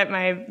go get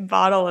my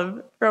bottle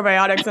of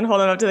probiotics and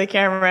hold them up to the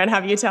camera and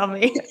have you tell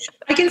me.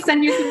 I can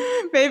send you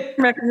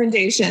some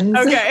recommendations.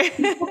 Okay.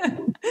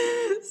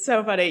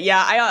 So funny.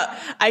 Yeah.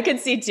 I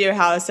could see too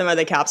how some of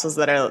the capsules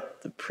that are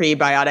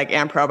prebiotic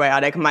and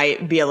probiotic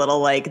might be a little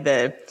like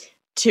the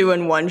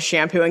 2-in-1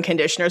 shampoo and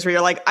conditioners where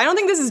you're like, I don't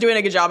think this is doing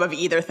a good job of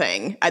either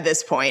thing at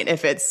this point,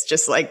 if it's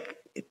just like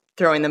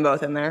throwing them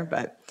both in there.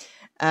 But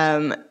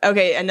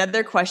okay,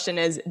 another question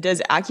is,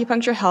 does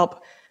acupuncture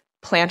help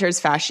plantar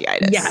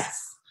fasciitis?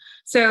 Yes.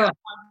 So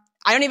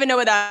I don't even know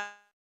what that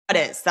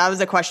is. That was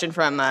a question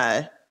from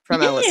a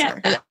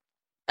listener.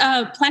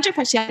 Plantar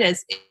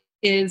fasciitis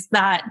is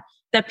that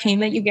pain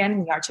that you get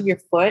in the arch of your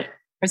foot,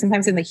 or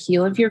sometimes in the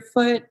heel of your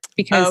foot,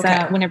 because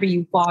whenever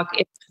you walk,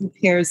 it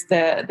tears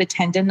the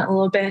tendon a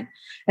little bit.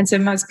 And so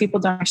most people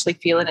don't actually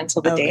feel it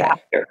until the day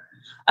after.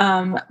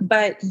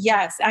 But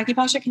yes,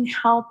 acupuncture can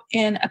help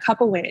in a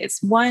couple ways.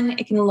 One,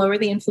 it can lower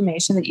the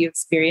inflammation that you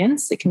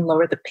experience. It can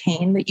lower the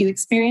pain that you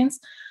experience.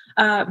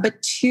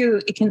 But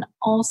two, it can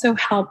also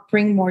help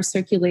bring more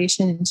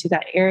circulation into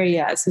that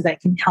area so that it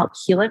can help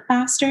heal it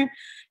faster.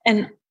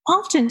 And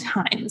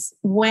oftentimes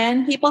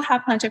when people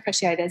have plantar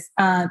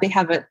fasciitis, they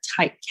have a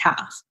tight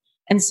calf.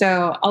 And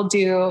so I'll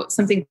do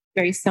something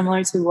very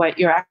similar to what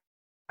your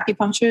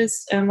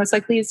acupuncturist most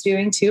likely is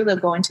doing too. They'll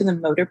go into the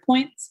motor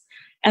points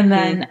and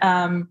then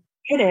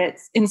hit it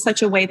in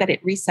such a way that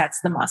it resets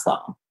the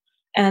muscle.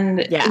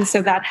 And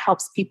so that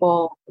helps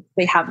people,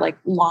 they have like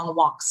long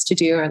walks to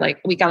do, or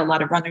like we got a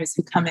lot of runners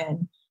who come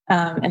in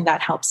and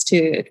that helps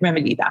to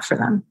remedy that for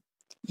them.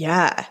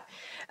 Yeah.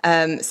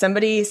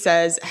 Somebody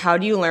says, how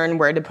do you learn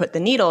where to put the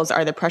needles?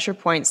 Are the pressure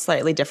points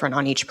slightly different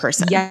on each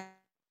person?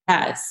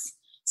 Yes.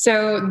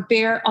 So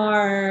there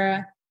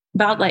are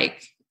about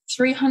like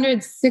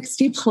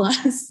 360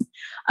 plus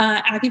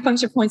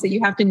acupuncture points that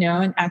you have to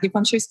know in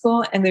acupuncture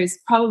school. And there's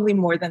probably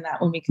more than that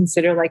when we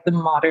consider like the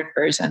modern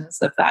versions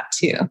of that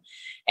too.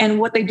 And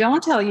what they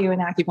don't tell you in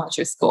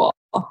acupuncture school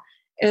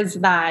is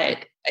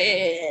that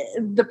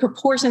the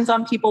proportions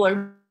on people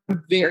are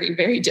very,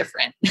 very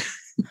different.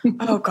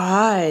 Oh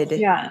God.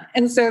 Yeah.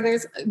 And so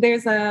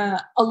there's a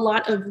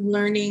lot of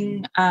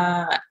learning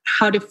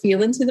how to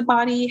feel into the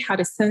body, how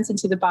to sense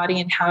into the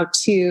body, and how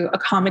to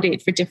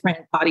accommodate for different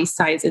body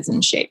sizes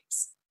and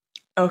shapes.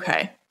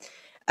 Okay.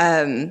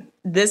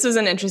 This was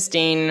an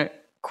interesting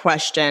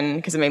question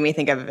because it made me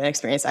think of an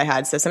experience I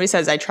had. So somebody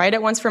says, I tried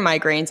it once for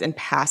migraines and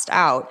passed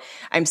out.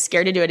 I'm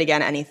scared to do it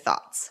again. Any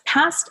thoughts?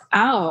 Passed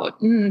out.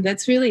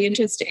 That's really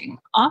interesting.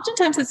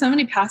 Oftentimes if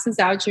somebody passes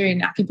out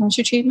during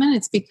acupuncture treatment,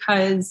 it's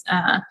because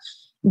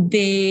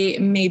they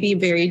may be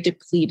very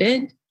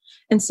depleted.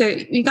 And so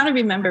you got to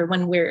remember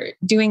when we're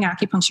doing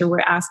acupuncture,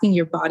 we're asking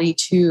your body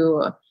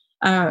to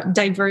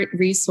divert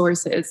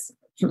resources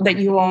that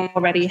you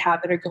already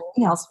have that are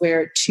going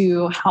elsewhere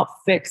to help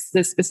fix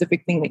the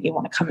specific thing that you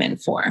want to come in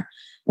for.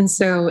 And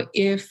so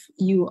if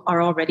you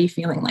are already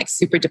feeling like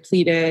super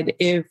depleted,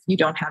 if you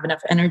don't have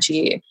enough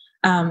energy,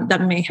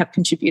 that may have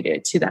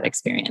contributed to that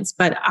experience.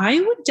 But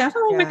I would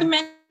definitely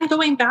recommend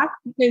going back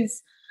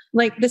because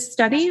like the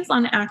studies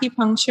on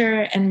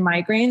acupuncture and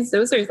migraines,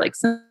 those are like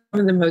some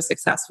of the most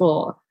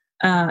successful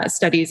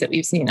studies that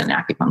we've seen in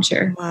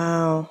acupuncture.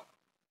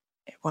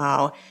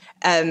 Wow.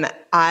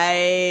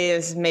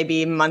 I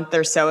maybe a month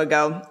or so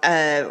ago,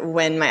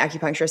 when my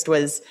acupuncturist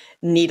was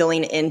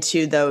needling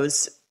into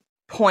those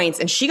points,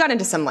 and she got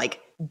into some like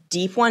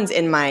deep ones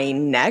in my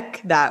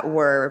neck that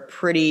were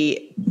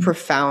pretty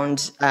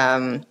profound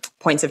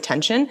points of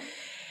tension.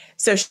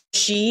 So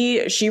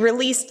she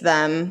released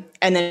them,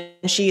 and then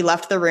she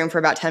left the room for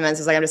about 10 minutes.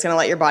 I was like, I'm just going to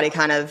let your body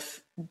kind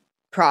of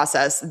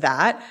process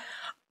that.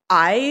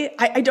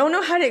 I don't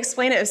know how to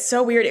explain it. It was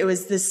so weird. It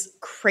was this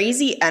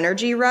crazy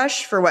energy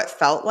rush for what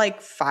felt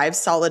like 5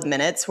 solid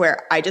minutes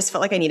where I just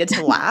felt like I needed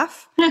to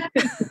laugh.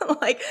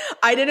 Like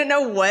I didn't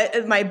know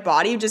what, my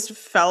body just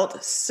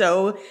felt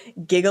so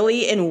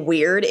giggly and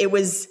weird.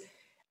 When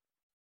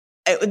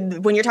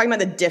you're talking about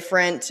the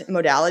different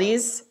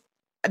modalities,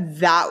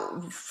 that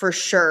for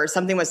sure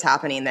something was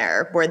happening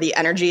there where the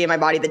energy in my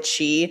body, the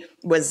chi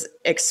was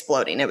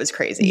exploding. It was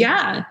crazy.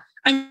 Yeah.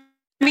 I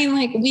mean,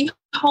 like we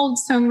hold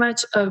so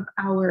much of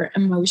our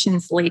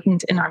emotions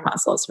latent in our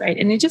muscles, right?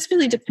 And it just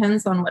really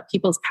depends on what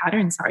people's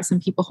patterns are. Some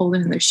people hold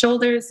it in their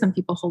shoulders. Some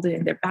people hold it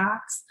in their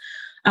backs.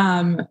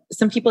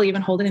 Some people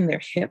even hold it in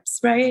their hips,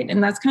 right?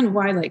 And that's kind of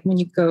why, like, when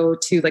you go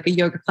to like a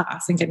yoga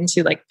class and get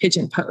into like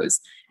pigeon pose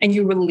and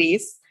you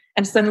release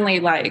and suddenly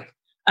like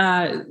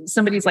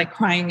somebody's like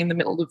crying in the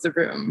middle of the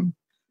room.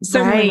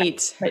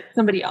 Right. But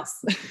somebody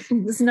else. This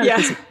is not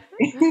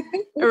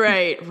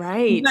Right.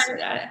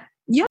 But,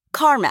 yeah.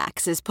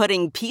 CarMax is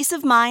putting peace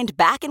of mind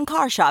back in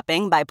car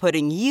shopping by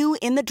putting you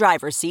in the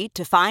driver's seat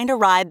to find a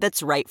ride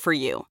that's right for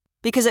you.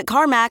 Because at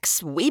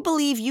CarMax, we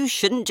believe you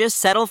shouldn't just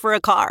settle for a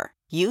car.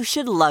 You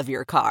should love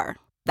your car.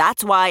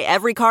 That's why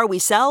every car we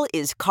sell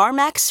is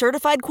CarMax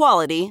certified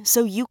quality,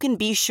 so you can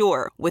be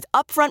sure with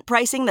upfront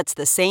pricing that's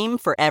the same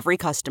for every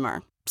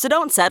customer. So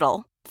don't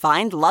settle.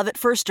 Find love at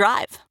first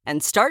drive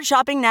and start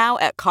shopping now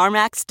at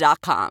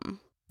CarMax.com.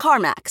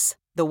 CarMax,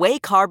 the way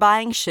car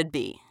buying should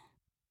be.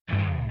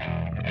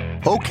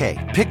 Okay,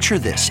 picture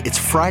this. It's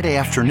Friday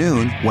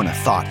afternoon when a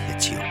thought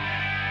hits you.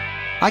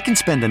 I can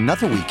spend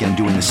another weekend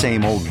doing the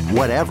same old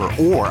whatever,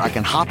 or I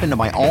can hop into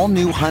my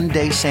all-new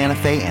Hyundai Santa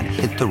Fe and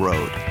hit the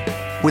road.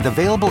 With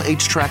available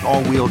H-Track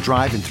all-wheel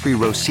drive and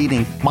 3-row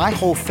seating, my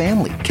whole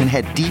family can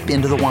head deep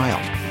into the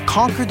wild.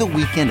 Conquer the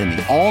weekend in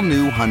the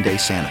all-new Hyundai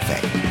Santa Fe.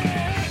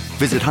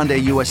 Visit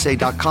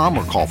HyundaiUSA.com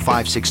or call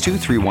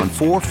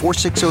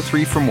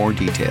 562-314-4603 for more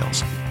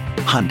details.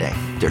 Hyundai,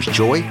 there's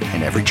joy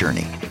in every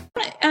journey.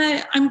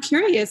 I'm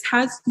curious,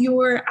 has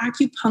your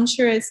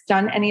acupuncturist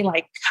done any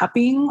like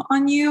cupping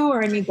on you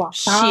or any gua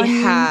sha?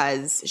 She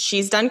has.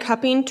 She's done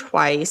cupping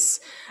twice.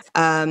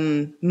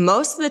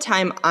 Most of the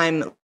time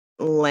I'm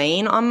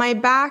laying on my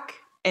back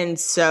And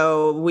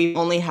so we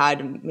only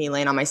had me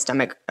laying on my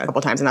stomach a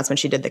couple times, and that's when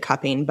she did the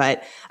cupping.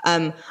 But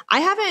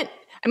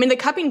the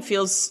cupping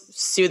feels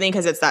soothing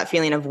because it's that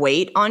feeling of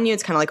weight on you.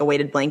 It's kind of like a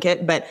weighted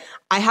blanket. But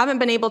I haven't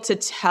been able to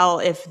tell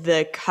if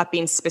the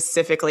cupping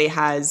specifically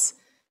has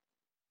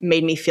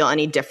made me feel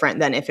any different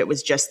than if it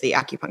was just the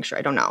acupuncture.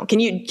 I don't know. Can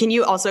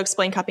you also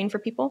explain cupping for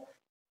people?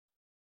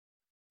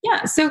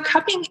 Yeah, so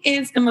cupping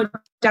is a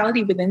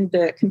modality within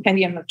the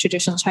compendium of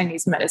traditional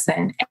Chinese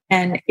medicine,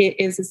 and it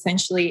is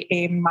essentially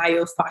a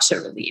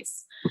myofascial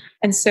release.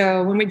 And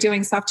so when we're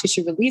doing soft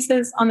tissue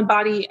releases on the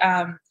body,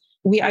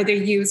 we either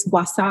use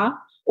guasa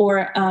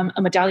or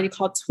a modality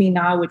called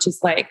tuina, which is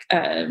like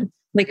a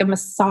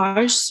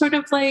massage, sort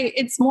of like,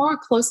 it's more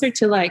closer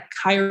to like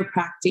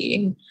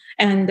chiropractic.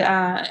 And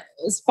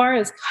as far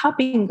as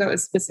cupping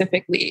goes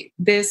specifically,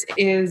 this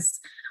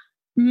is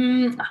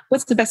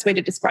what's the best way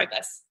to describe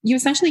this? You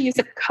essentially use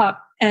a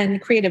cup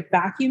and create a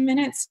vacuum in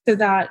it so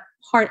that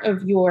part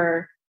of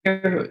your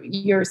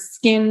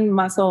skin,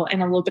 muscle,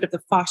 and a little bit of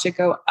the fascia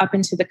go up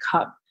into the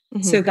cup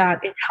so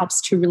that it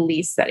helps to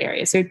release that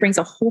area. So it brings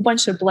a whole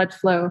bunch of blood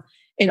flow.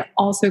 It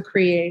also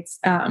creates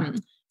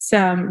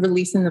some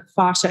release in the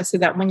fascia so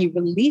that when you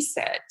release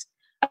it,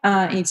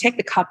 and you take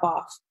the cup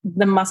off,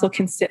 the muscle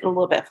can sit a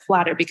little bit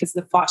flatter because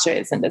the fascia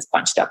isn't as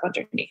bunched up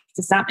underneath.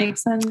 Does that make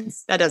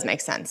sense? That does make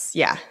sense.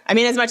 Yeah. I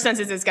mean, as much sense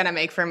as it's going to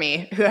make for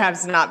me who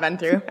has not been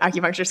through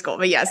acupuncture school,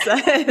 but yes,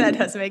 that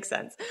does make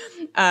sense.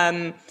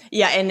 And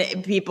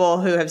people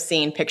who have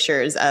seen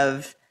pictures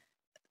of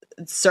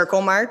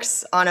circle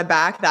marks on a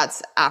back,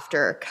 that's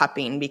after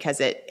cupping because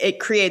it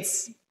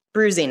creates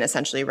bruising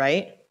essentially,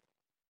 right?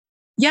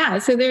 Yeah,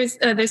 so there's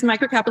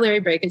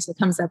microcapillary breakage that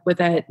comes up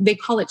with it. They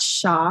call it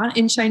Sha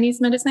in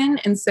Chinese medicine.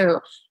 And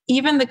so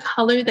even the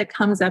color that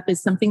comes up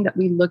is something that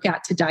we look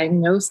at to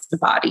diagnose the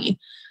body.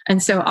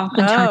 And so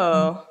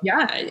oftentimes,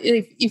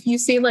 if you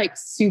say like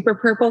super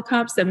purple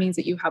cups, that means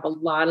that you have a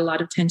lot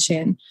of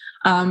tension.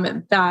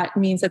 That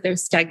means that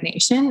there's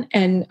stagnation.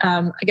 And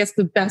I guess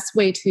the best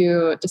way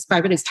to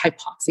describe it is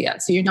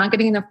hypoxia. So you're not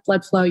getting enough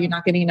blood flow. You're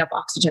not getting enough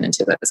oxygen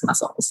into those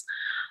muscles.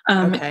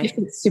 If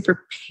it's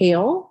super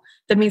pale,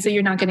 that means that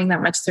you're not getting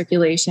that much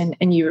circulation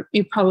and you're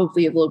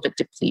probably a little bit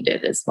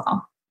depleted as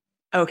well.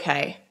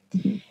 Okay.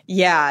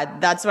 Yeah,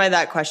 that's why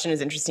that question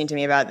is interesting to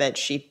me about that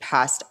she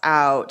passed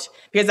out.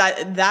 Because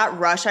that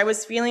rush I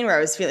was feeling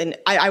where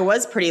I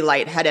was pretty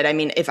lightheaded. I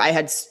mean, if I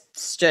had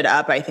stood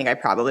up, I think I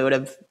probably would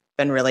have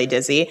been really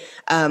dizzy.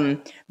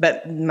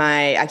 But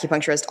my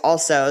acupuncturist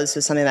also, this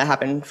was something that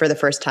happened for the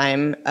first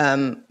time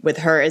with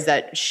her, is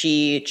that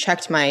she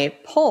checked my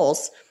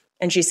pulse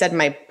and she said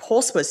my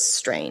pulse was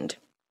strained.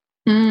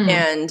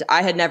 And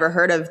I had never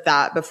heard of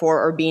that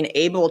before, or being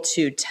able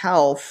to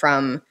tell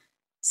from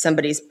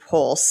somebody's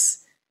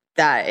pulse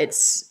that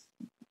it's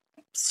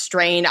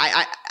strained.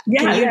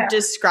 Can you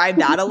describe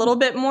that a little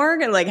bit more?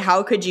 Like,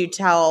 how could you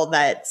tell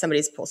that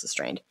somebody's pulse is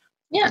strained?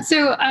 Yeah,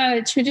 so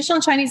traditional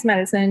Chinese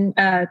medicine,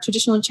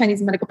 traditional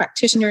Chinese medical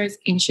practitioners,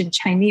 ancient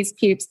Chinese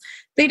peeps,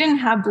 they didn't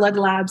have blood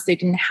labs. They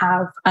didn't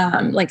have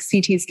like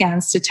CT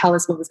scans to tell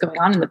us what was going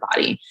on in the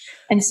body.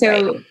 And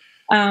so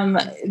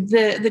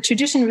the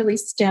tradition really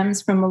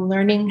stems from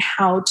learning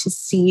how to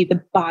see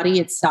the body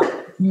itself,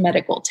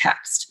 medical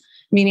text,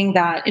 meaning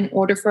that in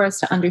order for us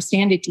to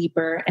understand it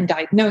deeper and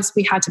diagnose,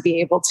 we had to be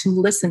able to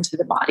listen to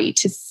the body,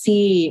 to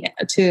see,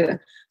 to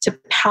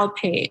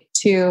palpate,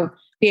 to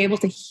be able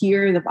to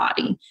hear the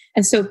body.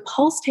 And so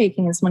pulse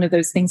taking is one of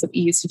those things that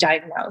we use to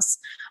diagnose.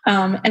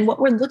 And what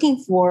we're looking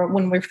for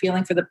when we're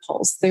feeling for the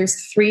pulse,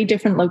 there's 3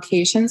 different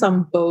locations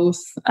on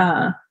both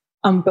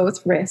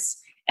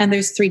wrists. And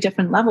there's 3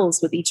 different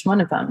levels with each one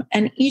of them.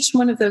 And each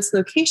one of those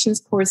locations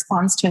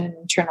corresponds to an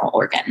internal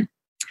organ.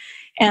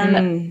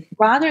 And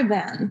rather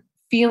than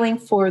feeling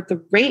for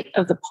the rate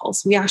of the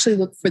pulse, we actually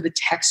look for the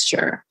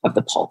texture of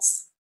the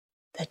pulse.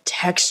 The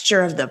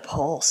texture of the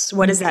pulse.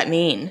 What does that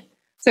mean?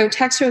 So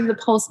texture of the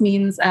pulse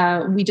means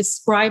we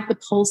describe the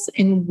pulse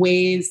in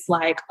ways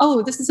like,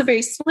 oh, this is a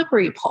very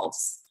slippery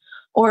pulse.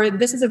 Or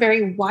this is a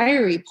very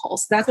wiry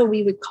pulse. That's what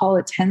we would call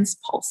a tense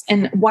pulse.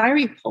 And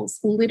wiry pulse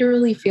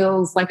literally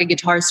feels like a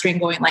guitar string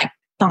going like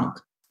thunk,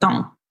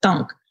 thunk,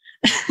 thunk.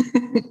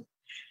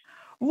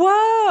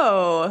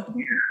 Whoa.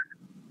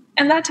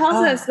 And that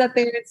tells us that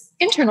there's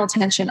internal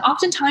tension.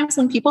 Oftentimes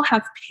when people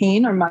have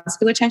pain or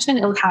muscular tension,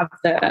 it'll have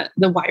the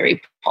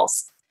wiry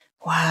pulse.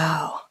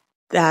 Wow.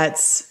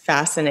 That's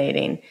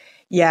fascinating.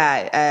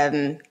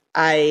 Yeah.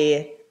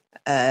 I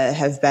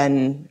have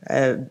been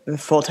a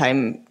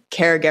full-time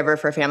caregiver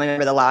for a family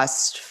member the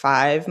last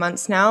 5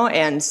 months now.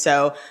 And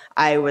so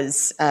I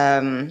was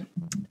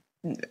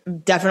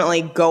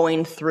definitely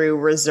going through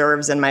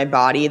reserves in my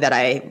body that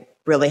I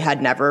really had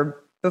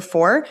never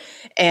before.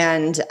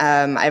 And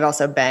I've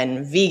also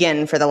been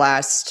vegan for the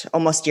last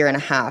almost year and a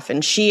half.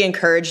 And she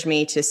encouraged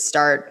me to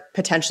start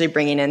potentially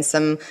bringing in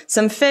some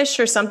fish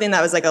or something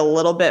that was like a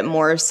little bit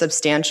more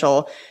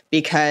substantial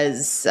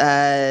because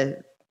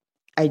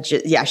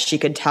she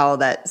could tell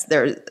that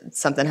there's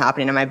something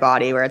happening in my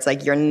body where it's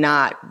like, you're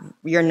not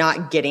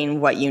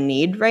getting what you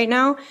need right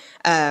now.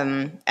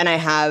 And I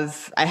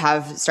have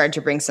started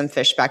to bring some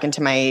fish back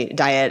into my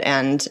diet,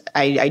 and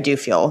I do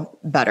feel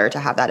better to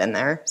have that in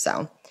there.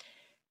 So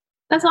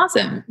that's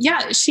awesome.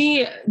 Yeah.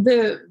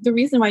 The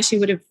reason why she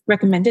would have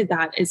recommended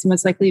that is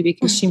most likely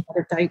because she might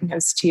have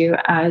diagnosed you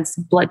as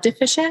blood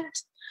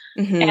deficient.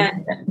 Mm-hmm.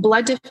 And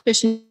blood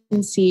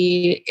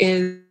deficiency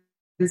is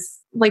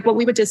like what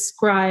we would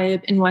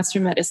describe in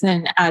Western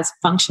medicine as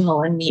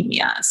functional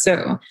anemia.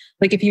 So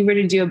like if you were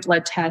to do a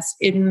blood test,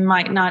 it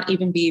might not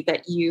even be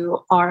that you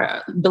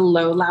are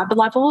below lab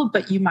level,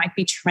 but you might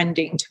be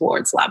trending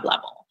towards lab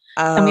level.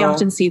 Oh. And we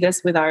often see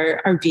this with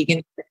our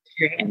vegan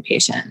vegetarian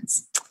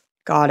patients.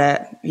 Got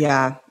it.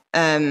 Yeah.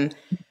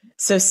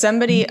 So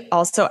somebody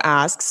also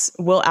asks,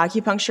 will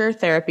acupuncture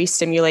therapy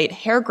stimulate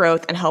hair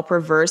growth and help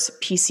reverse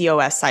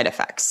PCOS side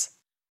effects?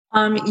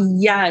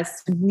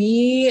 Yes,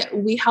 we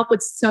help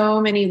with so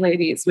many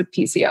ladies with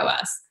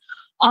PCOS.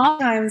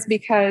 Oftentimes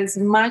because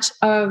much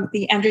of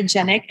the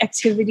androgenic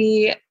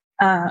activity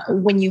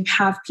when you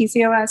have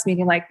PCOS,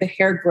 meaning like the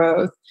hair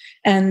growth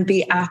and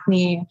the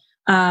acne,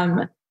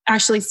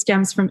 actually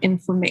stems from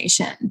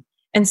inflammation.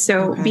 And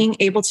so being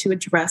able to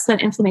address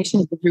that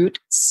inflammation at the root,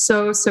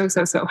 so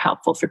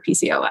helpful for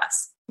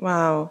PCOS.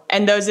 Wow.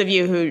 And those of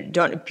you who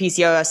don't,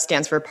 PCOS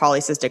stands for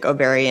polycystic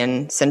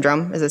ovarian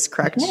syndrome. Is this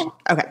correct? Yeah.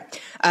 Okay.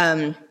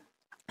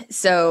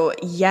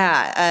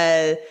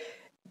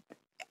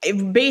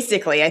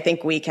 Basically, I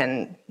think we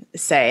can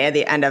say at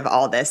the end of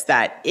all this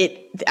that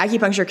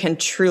acupuncture can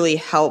truly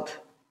help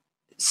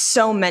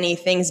so many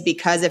things,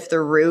 because if the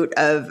root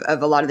of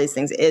a lot of these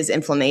things is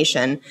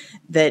inflammation,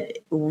 that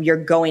you're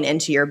going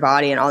into your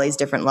body in all these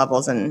different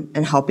levels and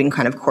helping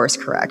kind of course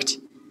correct.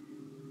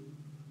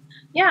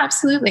 Yeah,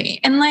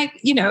 absolutely. And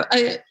like,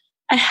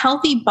 a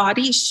healthy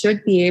body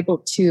should be able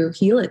to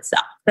heal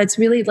itself. That's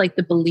really like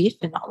the belief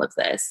in all of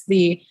this.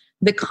 The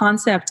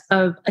concept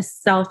of a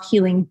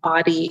self-healing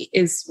body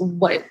is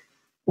what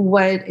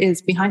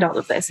is behind all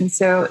of this. And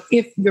so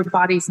if your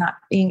body's not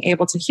being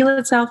able to heal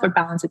itself or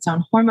balance its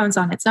own hormones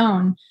on its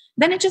own,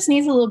 then it just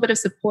needs a little bit of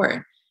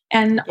support.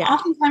 And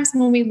oftentimes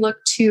when we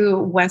look to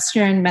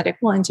Western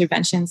medical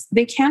interventions,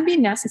 they can be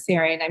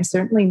necessary, and I'm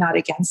certainly not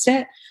against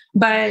it,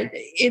 but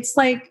it's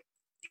like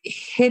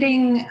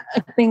hitting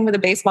a thing with a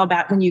baseball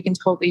bat when you can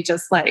totally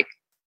just like,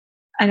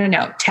 I don't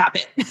know, tap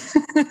it.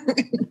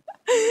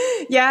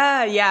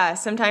 Yeah.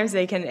 Sometimes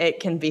it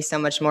can be so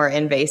much more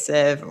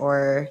invasive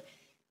or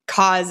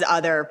cause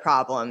other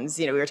problems.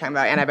 We were talking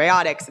about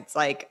antibiotics. It's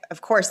like,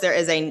 of course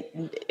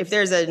if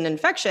there's an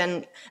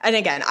infection, and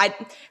again,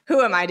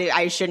 who am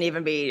I shouldn't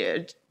even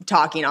be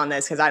talking on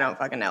this because I don't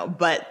fucking know.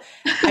 But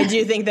I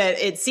do think that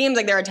it seems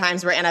like there are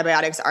times where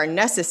antibiotics are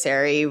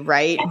necessary,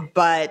 right?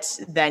 But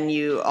then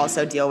you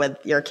also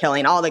you're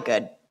killing all the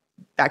good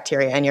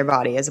bacteria in your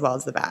body as well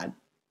as the bad.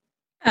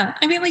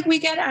 I mean, like we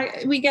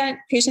get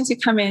patients who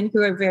come in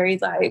who are very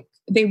like,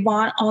 they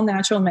want all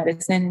natural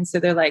medicine. And so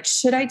they're like,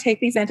 should I take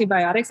these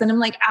antibiotics? And I'm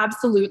like,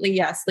 absolutely.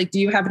 Yes. Like, do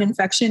you have an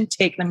infection?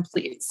 Take them,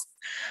 please.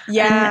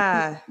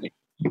 Yeah.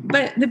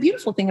 But the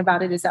beautiful thing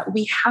about it is that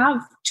we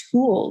have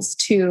tools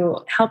to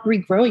help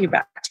regrow your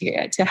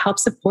bacteria, to help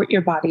support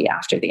your body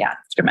after the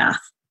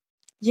aftermath.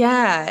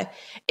 Yeah.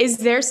 Is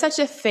there such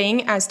a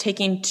thing as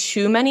taking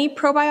too many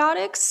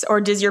probiotics,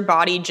 or does your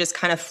body just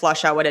kind of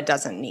flush out what it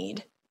doesn't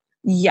need?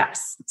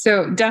 Yes.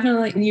 So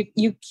definitely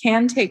you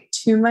can take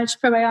too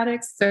much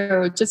probiotics.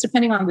 So just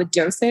depending on the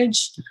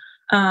dosage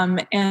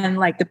and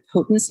like the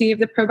potency of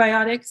the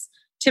probiotics,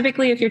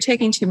 typically if you're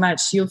taking too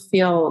much, you'll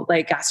feel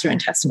like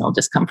gastrointestinal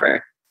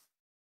discomfort.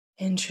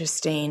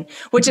 Interesting.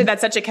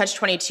 That's such a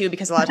catch-22,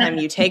 because a lot of time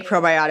you take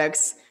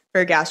probiotics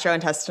for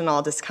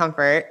gastrointestinal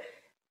discomfort,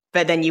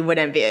 but then you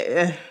wouldn't be.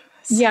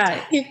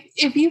 Yeah.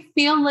 If you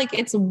feel like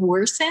it's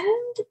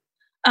worsened,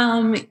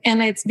 and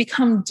it's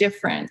become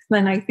different,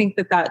 then I think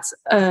that's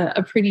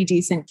a pretty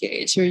decent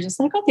gauge. You're just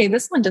like, okay,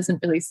 this one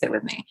doesn't really sit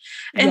with me.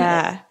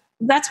 And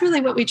that's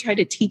really what we try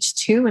to teach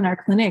too in our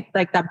clinic,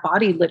 like that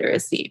body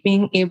literacy,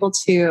 being able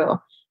to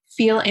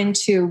feel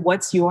into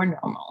what's your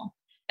normal.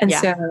 And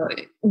so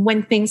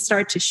when things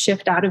start to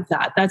shift out of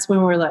that, that's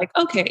when we're like,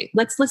 okay,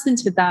 let's listen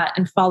to that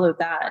and follow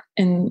that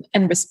and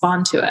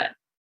respond to it.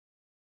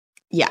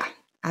 Yeah,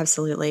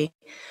 absolutely.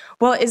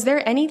 Well, is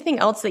there anything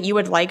else that you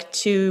would like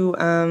to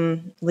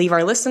leave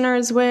our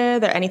listeners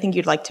with, or anything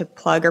you'd like to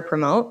plug or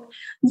promote?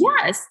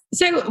 Yes.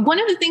 So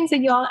one of the things that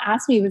you all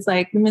asked me was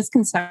like the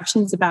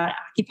misconceptions about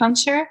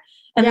acupuncture.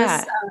 And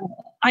this,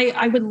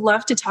 I would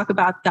love to talk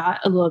about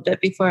that a little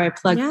bit before I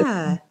plug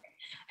the.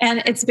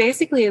 And it's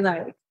basically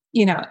like,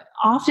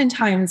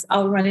 oftentimes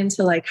I'll run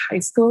into like high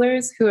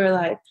schoolers who are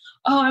like,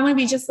 oh, I want to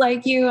be just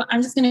like you.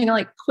 I'm just going to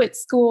like quit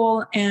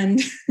school and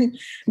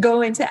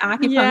go into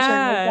acupuncture.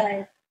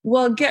 Yeah.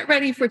 Well, get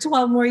ready for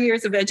 12 more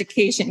years of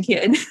education,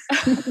 kid.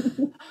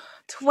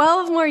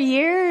 12 more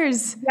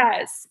years.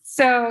 Yes.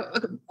 So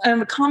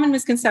a common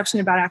misconception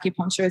about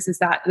acupuncture is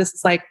that this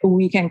is like a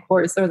weekend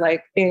course or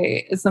like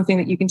it's something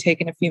that you can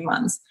take in a few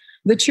months.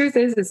 The truth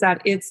is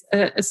that it's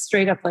a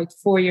straight up like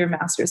 4-year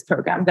master's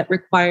program that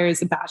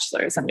requires a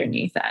bachelor's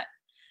underneath it.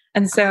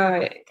 And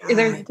so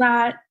there's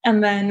that,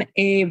 and then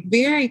a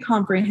very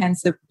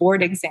comprehensive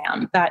board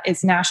exam that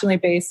is nationally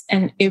based.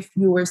 And if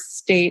your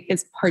state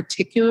is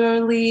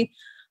particularly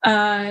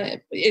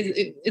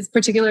is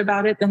particular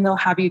about it, then they'll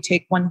have you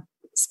take one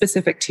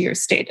specific to your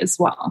state as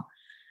well.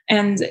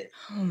 And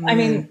I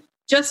mean,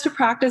 just to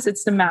practice,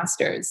 it's the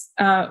master's.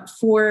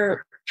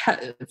 For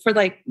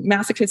like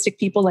masochistic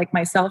people like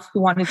myself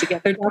who wanted to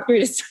get their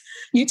doctorate,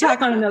 you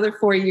tack on another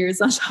 4 years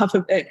on top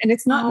of it, and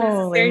it's not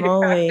necessary to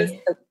practice.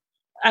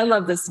 I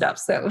love this stuff.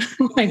 So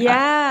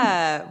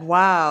yeah.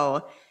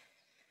 Wow.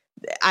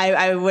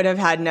 I would have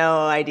had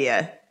no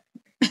idea.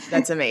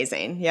 That's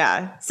amazing.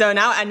 Yeah. So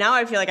now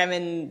I feel like I'm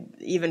in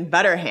even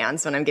better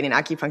hands when I'm getting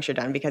acupuncture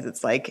done, because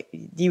it's like,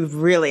 you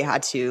really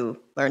had to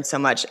learn so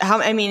much.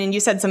 And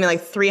you said something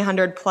like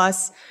 300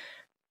 plus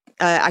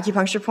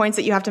acupuncture points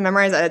that you have to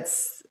memorize.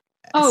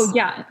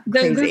 Yeah.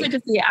 Those are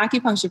just the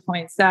acupuncture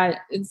points that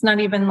it's not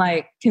even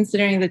like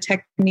considering the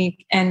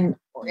technique and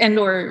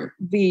or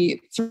the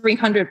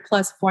 300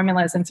 plus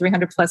formulas and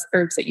 300 plus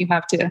herbs that you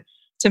have to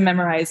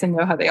memorize and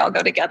know how they all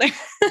go together.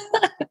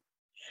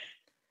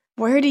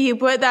 Where do you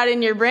put that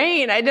in your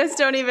brain? I just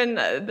don't even,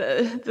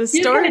 the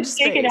storage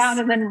space. Take it out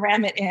and then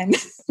ram it in.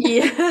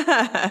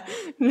 Yeah.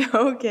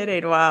 No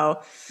kidding.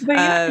 Wow. But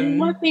I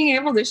love being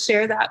able to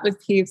share that with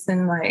peeps,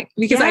 and like,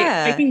 because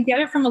I can get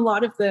it from a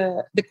lot of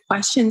the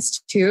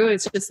questions too.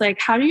 It's just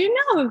like, how do you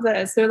know of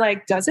this? They're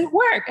like, does it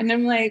work? And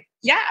I'm like,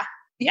 yeah,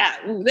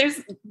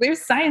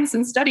 there's science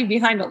and study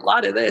behind a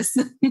lot of this.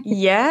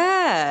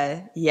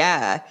 Yeah.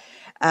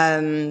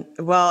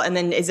 Well, and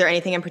then is there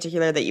anything in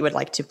particular that you would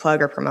like to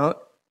plug or promote?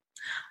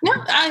 No,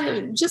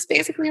 just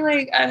basically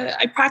like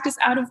I practice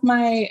out of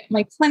my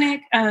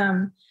clinic,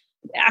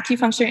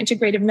 acupuncture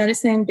integrative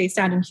medicine based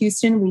out in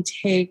Houston. We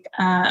take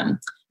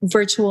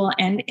virtual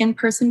and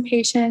in-person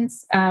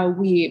patients.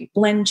 We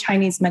blend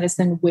Chinese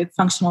medicine with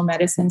functional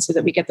medicine so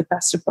that we get the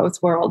best of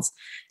both worlds.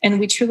 And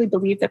we truly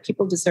believe that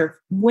people deserve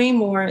way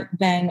more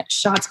than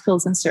shots,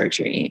 pills, and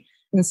surgery.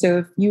 And so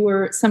if you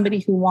are somebody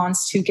who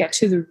wants to get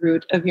to the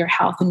root of your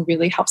health and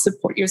really help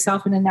support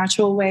yourself in a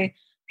natural way,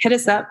 hit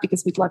us up,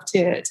 because we'd love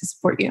to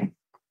support you.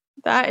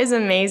 That is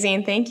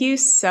amazing. Thank you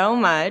so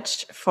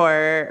much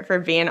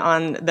for being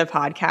on the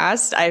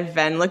podcast. I've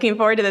been looking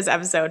forward to this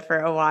episode for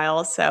a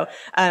while. So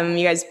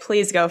you guys,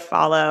 please go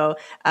follow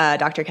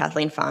Dr.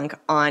 Kathleen Funk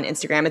on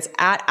Instagram. It's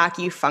at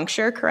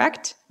Acupuncture,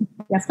 correct?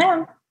 Yes,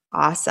 ma'am.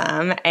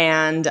 Awesome.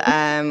 And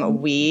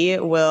we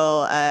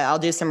will, I'll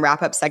do some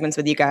wrap-up segments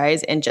with you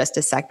guys in just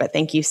a sec. But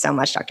thank you so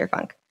much, Dr.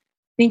 Funk.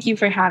 Thank you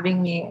for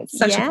having me. It's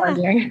such a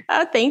pleasure.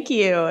 Oh, thank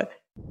you.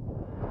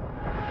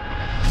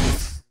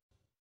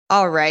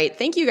 All right.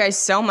 Thank you guys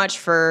so much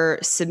for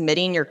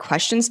submitting your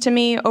questions to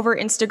me over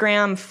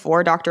Instagram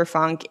for Dr.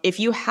 Funk. If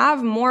you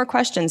have more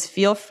questions,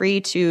 feel free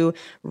to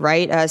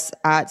write us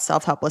at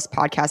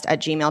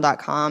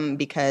selfhelplesspodcast@gmail.com,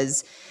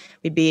 because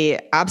we'd be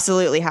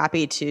absolutely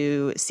happy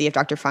to see if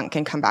Dr. Funk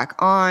can come back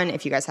on.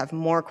 If you guys have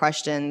more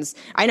questions,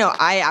 I know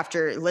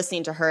after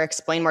listening to her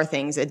explain more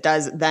things, it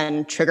does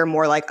then trigger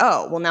more like,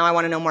 oh, well, now I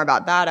want to know more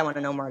about that. I want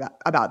to know more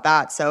about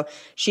that. So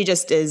she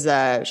just is,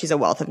 she's a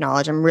wealth of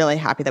knowledge. I'm really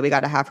happy that we got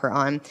to have her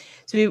on.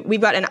 So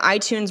we've got an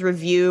iTunes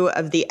review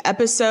of the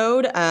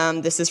episode.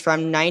 This is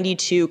from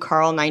 92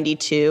 Carl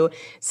 92,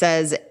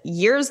 says,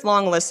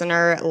 years-long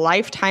listener,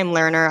 lifetime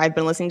learner. I've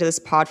been listening to this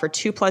pod for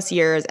 2+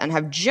 years and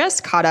have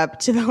just caught up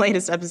to the latest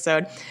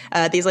episode.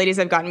 These ladies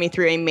have gotten me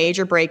through a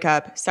major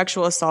breakup,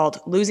 sexual assault,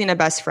 losing a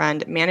best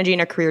friend, managing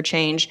a career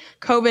change,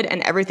 COVID,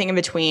 and everything in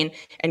between.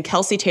 And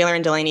Kelsey, Taylor,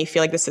 and Delaney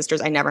feel like the sisters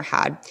I never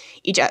had.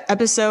 Each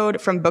episode,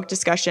 from book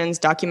discussions,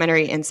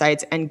 documentary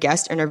insights, and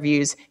guest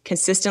interviews,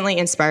 consistently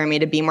inspire me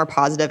to be more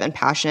positive and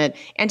passionate,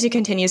 and to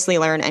continuously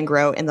learn and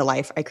grow in the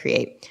life I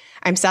create.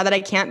 I'm sad that I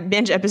can't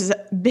binge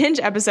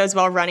episodes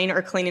while running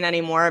or cleaning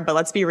anymore, but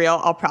let's be real,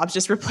 I'll probably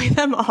just replay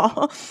them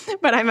all.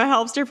 But I'm a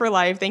helpster for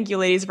life. Thank you,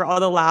 ladies, for all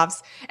the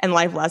laughs and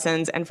life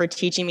lessons, and for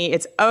teaching me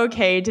it's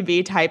okay to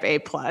be type A+.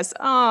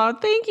 Oh,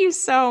 thank you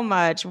so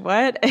much.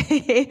 What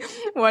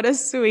a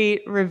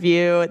sweet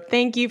review.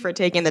 Thank you for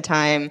taking the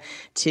time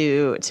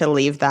to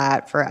leave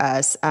that for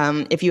us.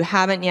 If you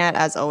haven't yet,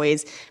 as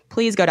always,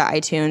 please go to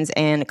iTunes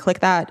and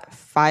click that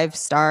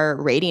 5-star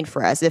rating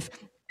for us. If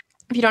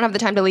you don't have the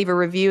time to leave a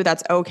review,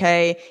 that's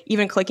okay.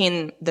 Even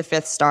clicking the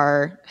 5th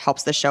star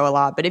helps the show a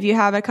lot. But if you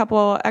have a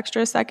couple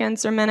extra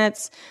seconds or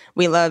minutes,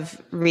 we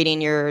love reading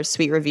your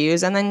sweet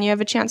reviews, and then you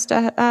have a chance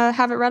to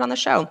have it read on the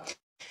show.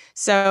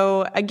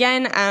 So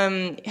again,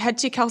 head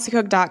to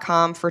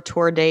kelseycook.com for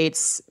tour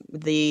dates.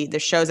 The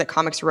shows at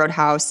Comics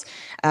Roadhouse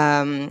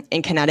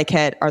in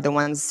Connecticut are the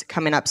ones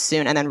coming up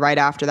soon. And then right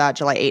after that,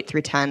 July 8th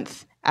through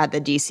 10th, at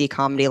the DC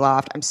Comedy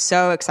Loft. I'm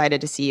so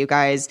excited to see you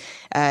guys.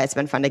 It's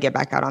been fun to get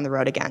back out on the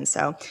road again.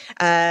 So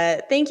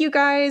thank you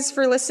guys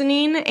for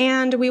listening,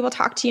 and we will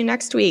talk to you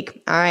next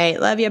week. All right.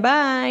 Love you.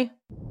 Bye.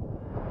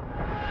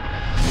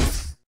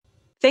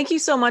 Thank you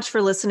so much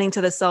for listening to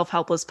the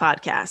Self-Helpless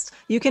podcast.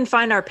 You can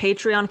find our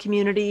Patreon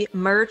community,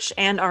 merch,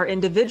 and our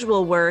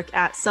individual work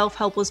at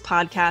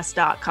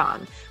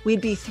selfhelplesspodcast.com. We'd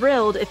be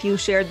thrilled if you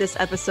shared this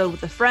episode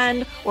with a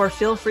friend, or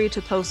feel free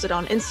to post it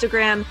on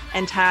Instagram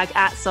and tag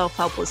at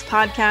Self-Helpless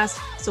Podcast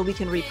so we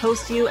can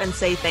repost you and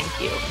say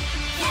thank you.